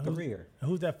Parton. And coming up the rear. And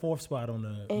who's that 4th spot on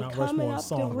the and Mount Rushmore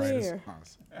songwriters?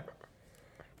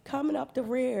 Coming up the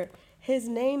rear. His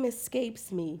name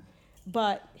escapes me,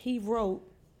 but he wrote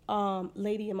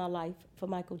Lady in My Life for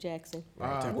Michael Jackson.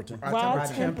 Rod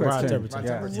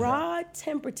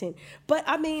Temperton. But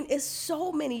I mean, it's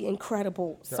so many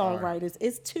incredible songwriters.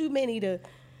 It's too many to.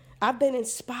 I've been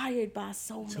inspired by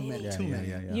so many. Too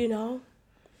many. You know.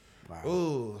 Wow.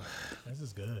 Ooh, this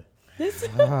is good. This. She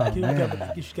kept it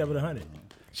 100.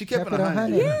 She kept it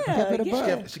 100.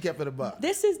 Yeah. She kept it a buck.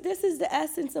 This is the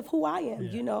essence of who I am.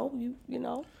 Yeah. You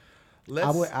know.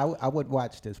 I would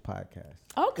watch this podcast.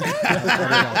 Okay.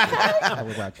 I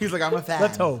would watch. He's like, I'm a fan.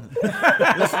 Let's hope.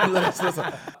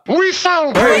 Listen. We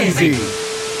sound crazy.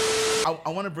 I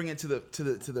want to bring it to the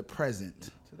present.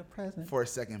 To the present for a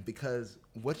second, because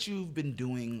what you've been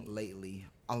doing lately,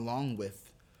 along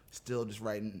with still just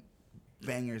writing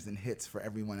bangers and hits for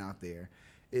everyone out there,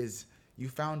 is you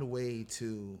found a way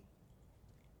to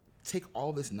take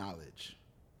all this knowledge,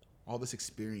 all this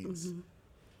experience,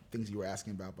 things you were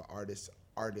asking about, but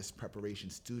artist preparation,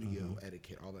 studio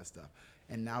etiquette, all that stuff,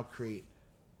 and now create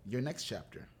your next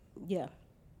chapter. Yeah.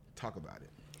 Talk about it.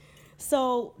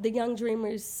 So the Young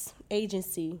Dreamers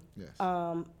Agency, yes.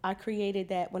 I created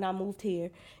that when I moved here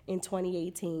in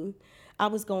 2018. I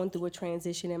was going through a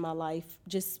transition in my life,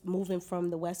 just moving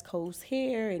from the West Coast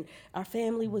here, and our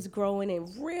family was growing, and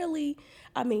really,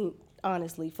 I mean,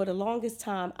 honestly, for the longest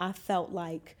time, I felt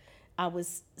like I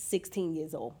was 16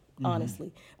 years old,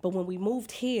 honestly. But when we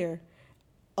moved here,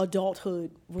 adulthood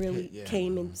really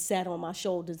came and sat on my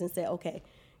shoulders and said, okay,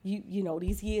 you know,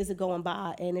 these years are going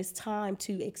by, and it's time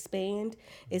to expand.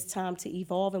 It's time to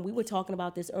evolve. And we were talking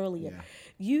about this earlier. Yeah.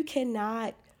 You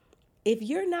cannot, if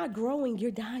you're not growing, you're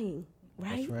dying,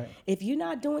 right? That's right. If you're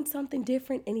not doing something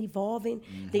different and evolving,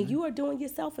 then you are doing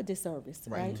yourself a disservice,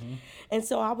 right? And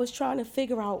so I was trying to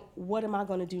figure out, what am I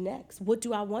going to do next? What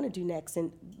do I want to do next?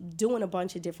 And doing a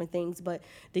bunch of different things. But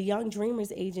the Young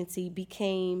Dreamers Agency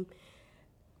became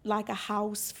like a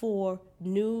house for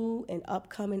new and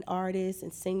upcoming artists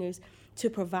and singers to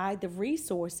provide the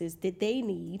resources that they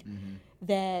need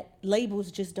that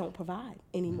labels just don't provide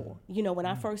anymore. You know, when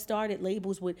I first started,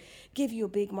 labels would give you a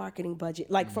big marketing budget,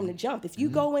 like from the jump. If you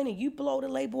go in and you blow the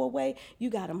label away,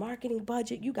 you got a marketing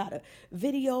budget, you got a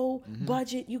video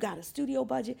budget, you got a studio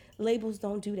budget. Labels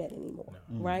don't do that anymore,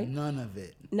 right? None of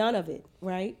it. None of it,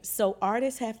 right? So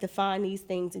artists have to find these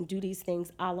things and do these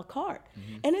things a la carte.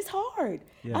 And it's hard.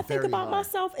 I think about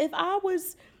myself, if I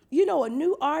was, you know, a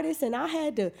new artist and I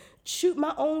had to shoot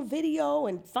my own video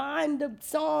and find the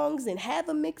songs and have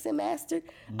them mixed and mastered,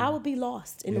 I would be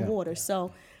lost in the water.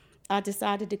 So I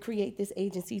decided to create this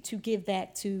agency to give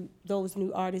back to those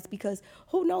new artists, because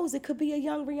who knows, it could be a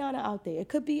young Rihanna out there. It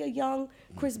could be a young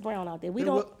Chris Brown out there.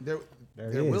 There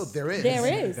is. There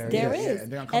is.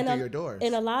 And they're gonna come through your doors.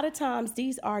 And a lot of times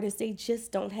these artists, they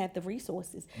just don't have the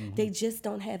resources. They just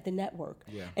don't have the network.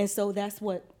 And so that's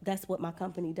what my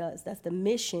company does. That's the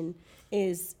mission,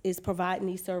 is providing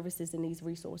these services and these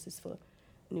resources for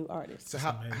new artists. So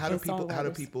how do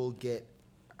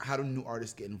new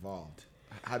artists get involved?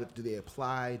 Do they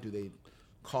apply? Do they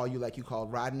call you like you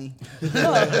called Rodney?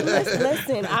 Look,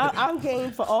 listen, I'm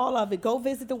game for all of it. Go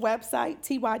visit the website,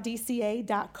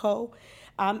 tydca.co.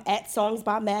 I'm at Songs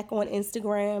by Mac on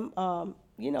Instagram.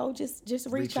 You know, just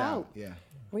reach out. Yeah.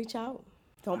 Reach out.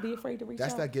 Don't be afraid to reach out.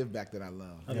 That's that give back that I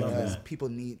love. I love because people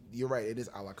need, you're right, it is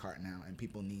a la carte now, and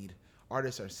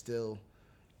artists are still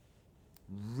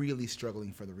really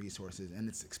struggling for the resources, and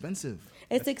it's expensive.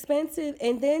 It's expensive,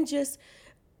 and then just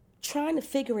trying to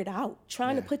figure it out,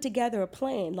 trying to put together a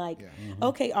plan. Like,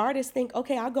 okay, artists think,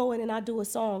 okay, I go in and I do a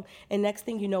song, and next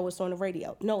thing you know, it's on the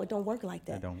radio. No, it don't work like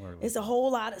that. It's a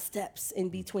whole lot of steps in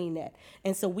between that.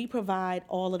 And so we provide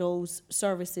all of those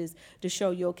services to show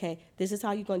you, okay, this is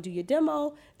how you're going to do your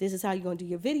demo, this is how you're going to do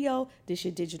your video, this is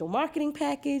your digital marketing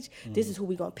package, this is who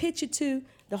we're going to pitch it to,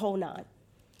 the whole nine.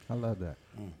 I love that.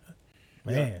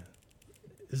 Man,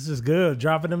 this is good.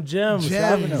 Dropping them gems.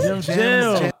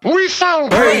 Gems. We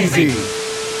sound crazy.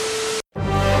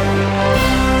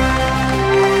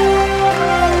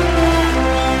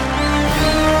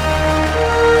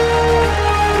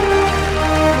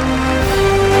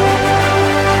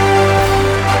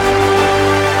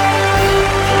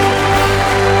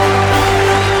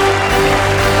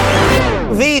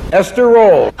 The Esther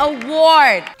Roll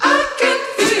Award. I can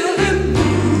feel him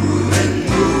moving,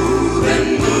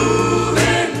 moving,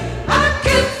 moving. I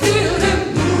can feel him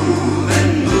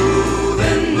moving,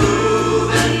 moving,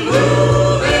 moving,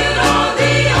 moving on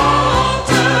the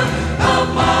altar of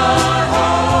my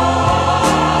heart.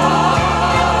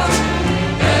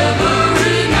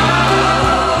 Every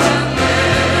now and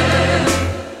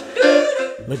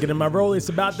then. Looking at my roll, it's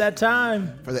about that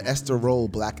time. For the Esther Roll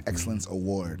Black Excellence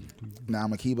Award. Now,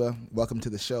 Makeba, welcome to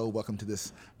the show. Welcome to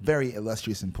this very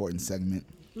illustrious, important segment.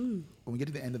 When we get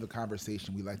to the end of the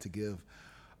conversation, we like to give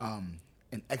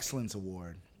an excellence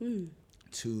award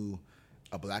to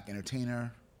a black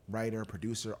entertainer, writer,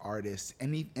 producer, artist,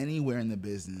 anywhere in the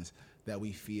business that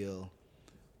we feel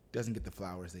doesn't get the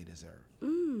flowers they deserve.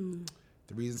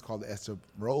 The reason it's called the Esther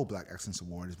Roll Black Excellence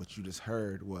Award is what you just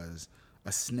heard was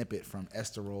a snippet from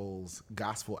Esther Roll's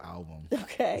gospel album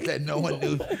that no one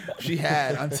knew she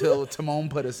had until Timon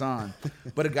put us on.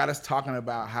 But it got us talking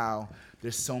about how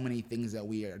there's so many things that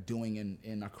we are doing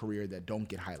in our career that don't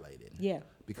get highlighted. Yeah.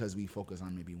 Because we focus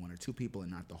on maybe one or two people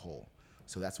and not the whole.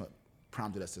 So that's what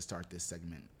prompted us to start this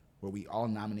segment where we all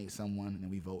nominate someone and then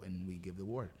we vote and we give the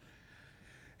award.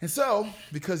 And so,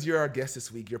 because you're our guest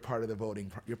this week, you're part of the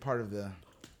voting. You're part of the...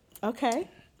 Okay.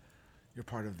 You're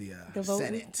part of the voting.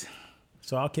 Senate.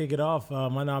 So I'll kick it off.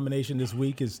 My nomination this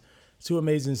week is two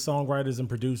amazing songwriters and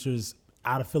producers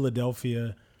out of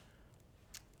Philadelphia.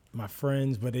 My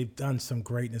friends, but they've done some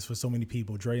greatness for so many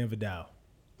people. Dre and Vidal.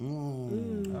 Oh,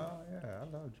 yeah. I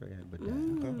love Dre and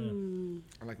Vidal.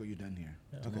 I like what you've done here.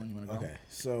 Yeah. Okay. You wanna go? Okay.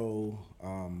 So,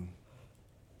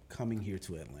 coming here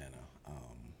to Atlanta,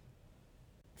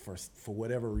 for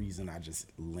whatever reason, I just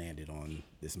landed on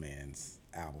this man's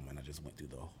album, and I just went through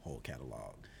the whole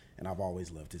catalog. And I've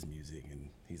always loved his music, and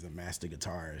he's a master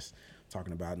guitarist,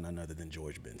 talking about none other than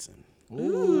George Benson.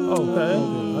 Ooh.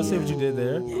 Okay. I see what you did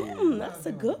there. Yeah, that's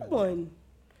a good one.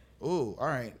 Ooh, all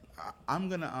right. I'm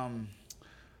going to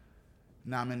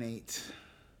nominate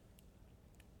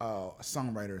a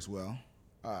songwriter as well,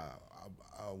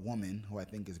 a woman who I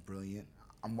think is brilliant.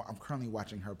 I'm currently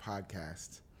watching her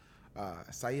podcast,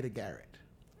 Saida Garrett.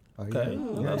 Okay.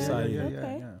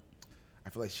 Yeah. I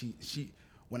feel like she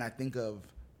when I think of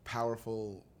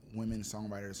powerful women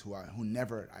songwriters who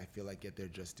never, I feel like, get their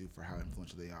just due for how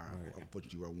influential they are, of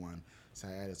which you are one.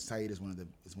 Saida is one of the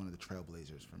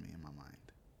trailblazers for me in my mind.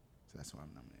 So that's why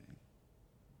I'm nominating.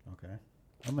 Okay.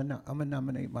 I'm gonna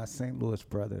nominate my St. Louis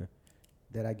brother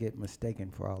that I get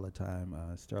mistaken for all the time,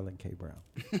 Sterling K. Brown.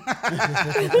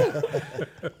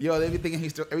 Yo, they be thinking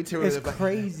he's every time it's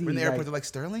crazy. When the airports are like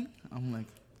Sterling, I'm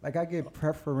like I get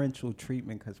preferential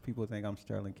treatment because people think I'm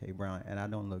Sterling K. Brown, and I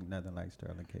don't look nothing like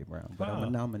Sterling K. Brown. But I'm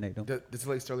gonna nominate him. Does it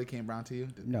like Sterling K. Brown to you?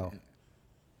 No.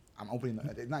 I'm opening.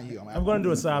 Not you. I'm going to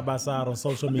do a side by side on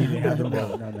social media. And have them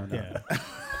No. Yeah.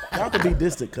 Y'all could be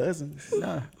distant cousins.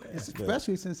 No,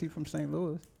 especially since he's from St.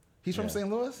 Louis. He's from St.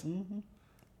 Louis? Mm-hmm.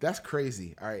 That's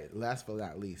crazy. All right, last but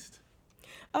not least.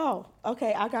 Oh,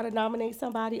 okay. I got to nominate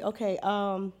somebody. Okay.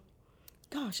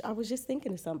 Gosh, I was just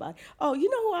thinking of somebody. Oh, you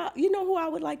know who I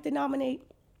would like to nominate?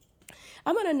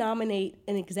 I'm going to nominate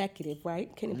an executive,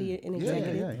 right? Can it be an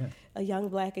executive? Yeah. A young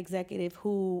black executive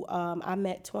who I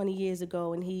met 20 years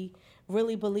ago, and he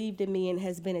really believed in me and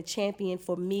has been a champion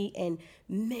for me and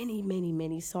many, many,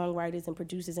 many songwriters and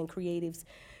producers and creatives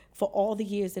for all the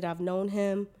years that I've known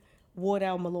him.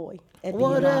 Wardell Malloy.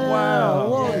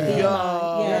 Wow.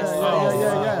 Yes.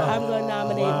 I'm going to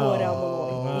nominate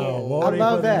Wardell Malloy. I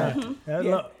love that.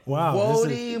 Wow.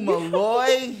 Wody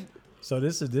Malloy. So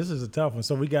this is a tough one.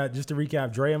 So we got, just to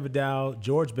recap, Dre and Vidal,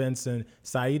 George Benson,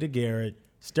 Saida Garrett,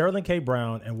 Sterling K.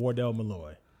 Brown, and Wardell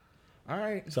Malloy. All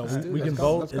right. So we can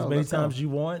vote as many times as you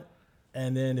want,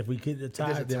 and then if we get the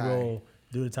tie, then we'll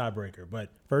do the tiebreaker. But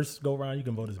first go around, you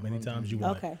can vote as many times as you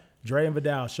want. Okay. Dre and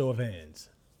Vidal, show of hands.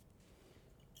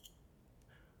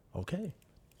 Okay.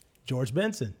 George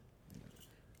Benson.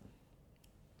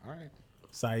 All right.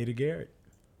 Saida Garrett.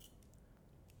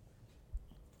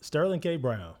 Sterling K.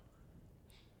 Brown.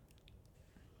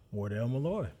 Wardell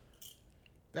Malloy.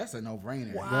 That's a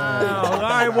no-brainer. Wow. All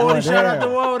right, Wody. Shout out to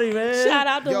Wody, man. Shout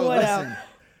out to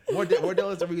Wardell. Wardell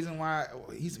is the reason why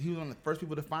he was one of the first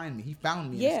people to find me. He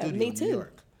found me in the studio in New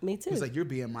York. Me too. He was like, "You're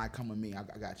BMI, come with me. I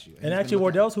got you." And actually,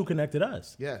 Wardell's who connected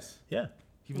us. Yes. Yeah.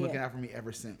 He's been looking out for me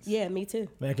ever since. Yeah, me too.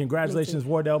 Man, congratulations,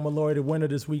 Wardell Malloy, the winner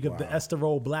this week of the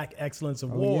Estoril Black Excellence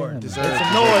Award. Deserves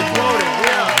some noise,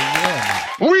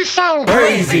 Wody. We sound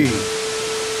crazy.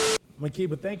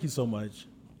 Makeba, thank you so much.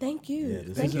 Thank you.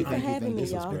 Yeah, thank you for having me,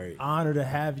 This was y'all. great. Honor to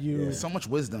have you. So much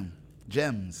wisdom.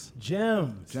 Gems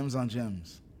on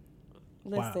gems.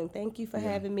 Listen, thank you for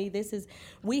having me.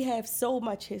 We have so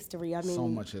much history. I mean, so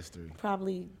much history.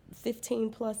 Probably 15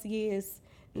 plus years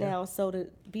now. So to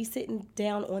be sitting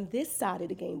down on this side of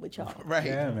the game with y'all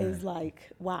is like,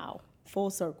 wow,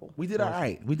 full circle. We did all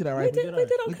right. We did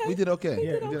okay. We did okay.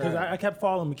 Yeah, because I kept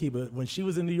following Makeba. When she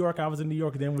was in New York, I was in New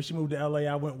York. And then when she moved to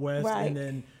LA, I went west. Right. And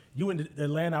then you went to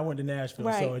Atlanta, I went to Nashville.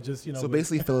 Right. So it just, So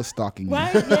basically, Phil is stalking you.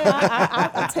 Right? Yeah,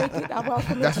 I take it. I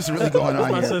welcome it. That's what's really going on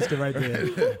That's here. my sister right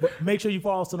there. But make sure you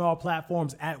follow us on all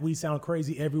platforms at We Sound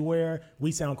Crazy everywhere.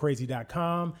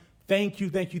 WeSoundCrazy.com. Thank you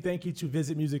to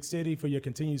Visit Music City for your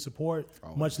continued support.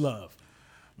 Always. Much love.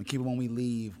 Makeba, when we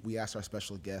leave, we ask our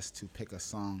special guests to pick a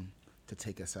song to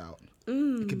take us out.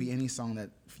 It could be any song that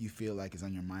you feel like is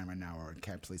on your mind right now or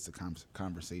encapsulates the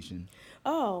conversation.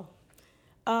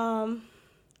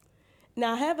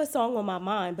 Now, I have a song on my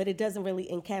mind, but it doesn't really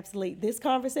encapsulate this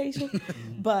conversation.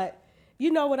 But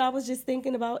you know what I was just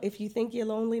thinking about? If You Think You're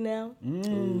Lonely Now.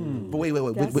 But wait.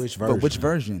 Which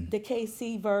version? The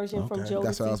KC version from Joe.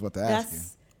 That's what I was about to ask you.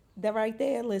 That right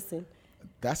there, listen.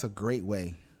 That's a great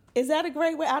way. Is that a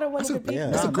great way? I don't want to be.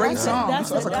 That's a great song. That's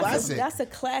a classic. That's a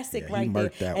classic right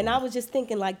there. And I was just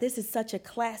thinking, like, this is such a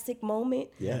classic moment.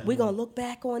 Yeah. We're gonna look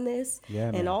back on this,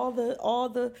 and all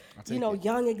the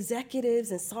young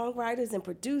executives and songwriters and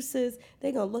producers,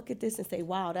 they're gonna look at this and say,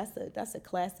 "Wow, that's a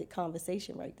classic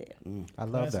conversation right there." I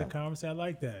love Classic that. conversation. I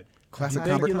like that. Classic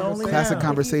Classic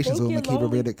conversations with Makeba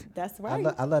Riddick. That's right.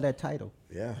 I love that title.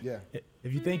 Yeah.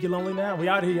 If you think you're lonely now, we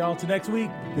out of here, y'all. Till next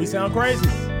week. We Sound Crazy.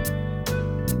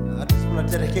 I just want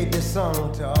to dedicate this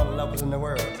song to all the lovers in the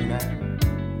world tonight.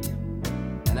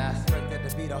 And I expect that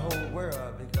to be the whole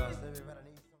world because everybody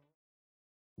needs some.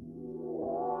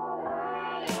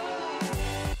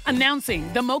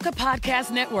 Announcing the Mocha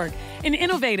Podcast Network, an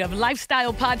innovative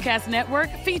lifestyle podcast network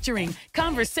featuring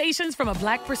conversations from a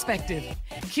Black perspective.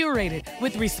 Curated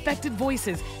with respected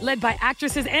voices, led by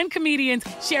actresses and comedians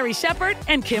Sherry Shepherd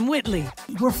and Kim Whitley.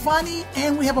 We're funny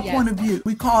and we have a point of view.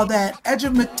 We call that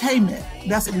edutainment.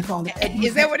 That's what we call it.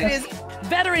 Is that what it is?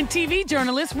 Veteran TV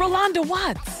journalist Rolanda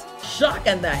Watts.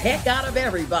 Shocking the heck out of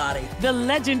everybody. The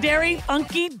legendary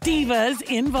Funky Divas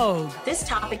in Vogue. This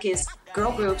topic is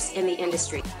girl groups in the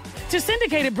industry. To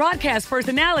syndicated broadcast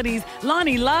personalities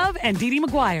Lonnie Love and Dee Dee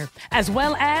McGuire, as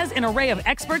well as an array of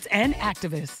experts and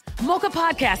activists. Mocha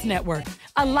Podcast Network,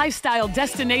 a lifestyle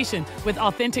destination with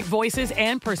authentic voices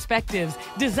and perspectives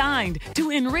designed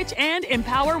to enrich and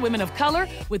empower women of color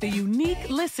with a unique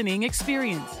listening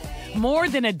experience. More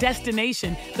than a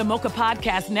destination, the Mocha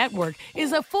Podcast Network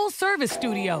is a full-service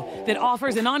studio that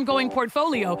offers an ongoing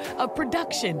portfolio of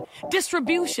production,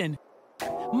 distribution,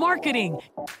 marketing,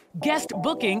 guest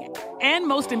booking, and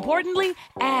most importantly,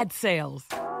 ad sales.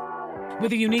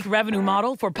 With a unique revenue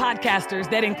model for podcasters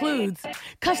that includes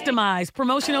customized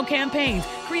promotional campaigns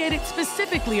created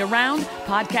specifically around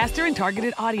podcaster and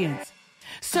targeted audience,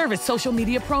 service social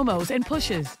media promos and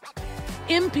pushes,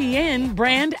 MPN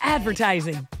brand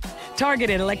advertising,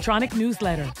 targeted electronic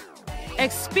newsletter,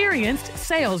 experienced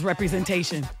sales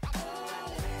representation.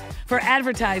 For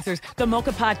advertisers, the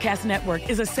Mocha Podcast Network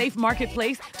is a safe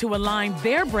marketplace to align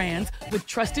their brands with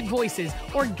trusted voices,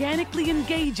 organically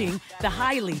engaging the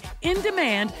highly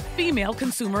in-demand female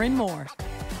consumer and more.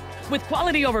 With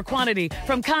quality over quantity,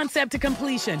 from concept to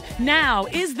completion, now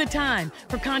is the time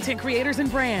for content creators and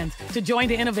brands to join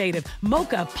the innovative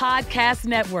Mocha Podcast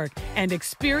Network and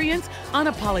experience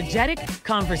unapologetic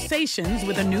conversations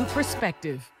with a new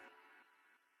perspective.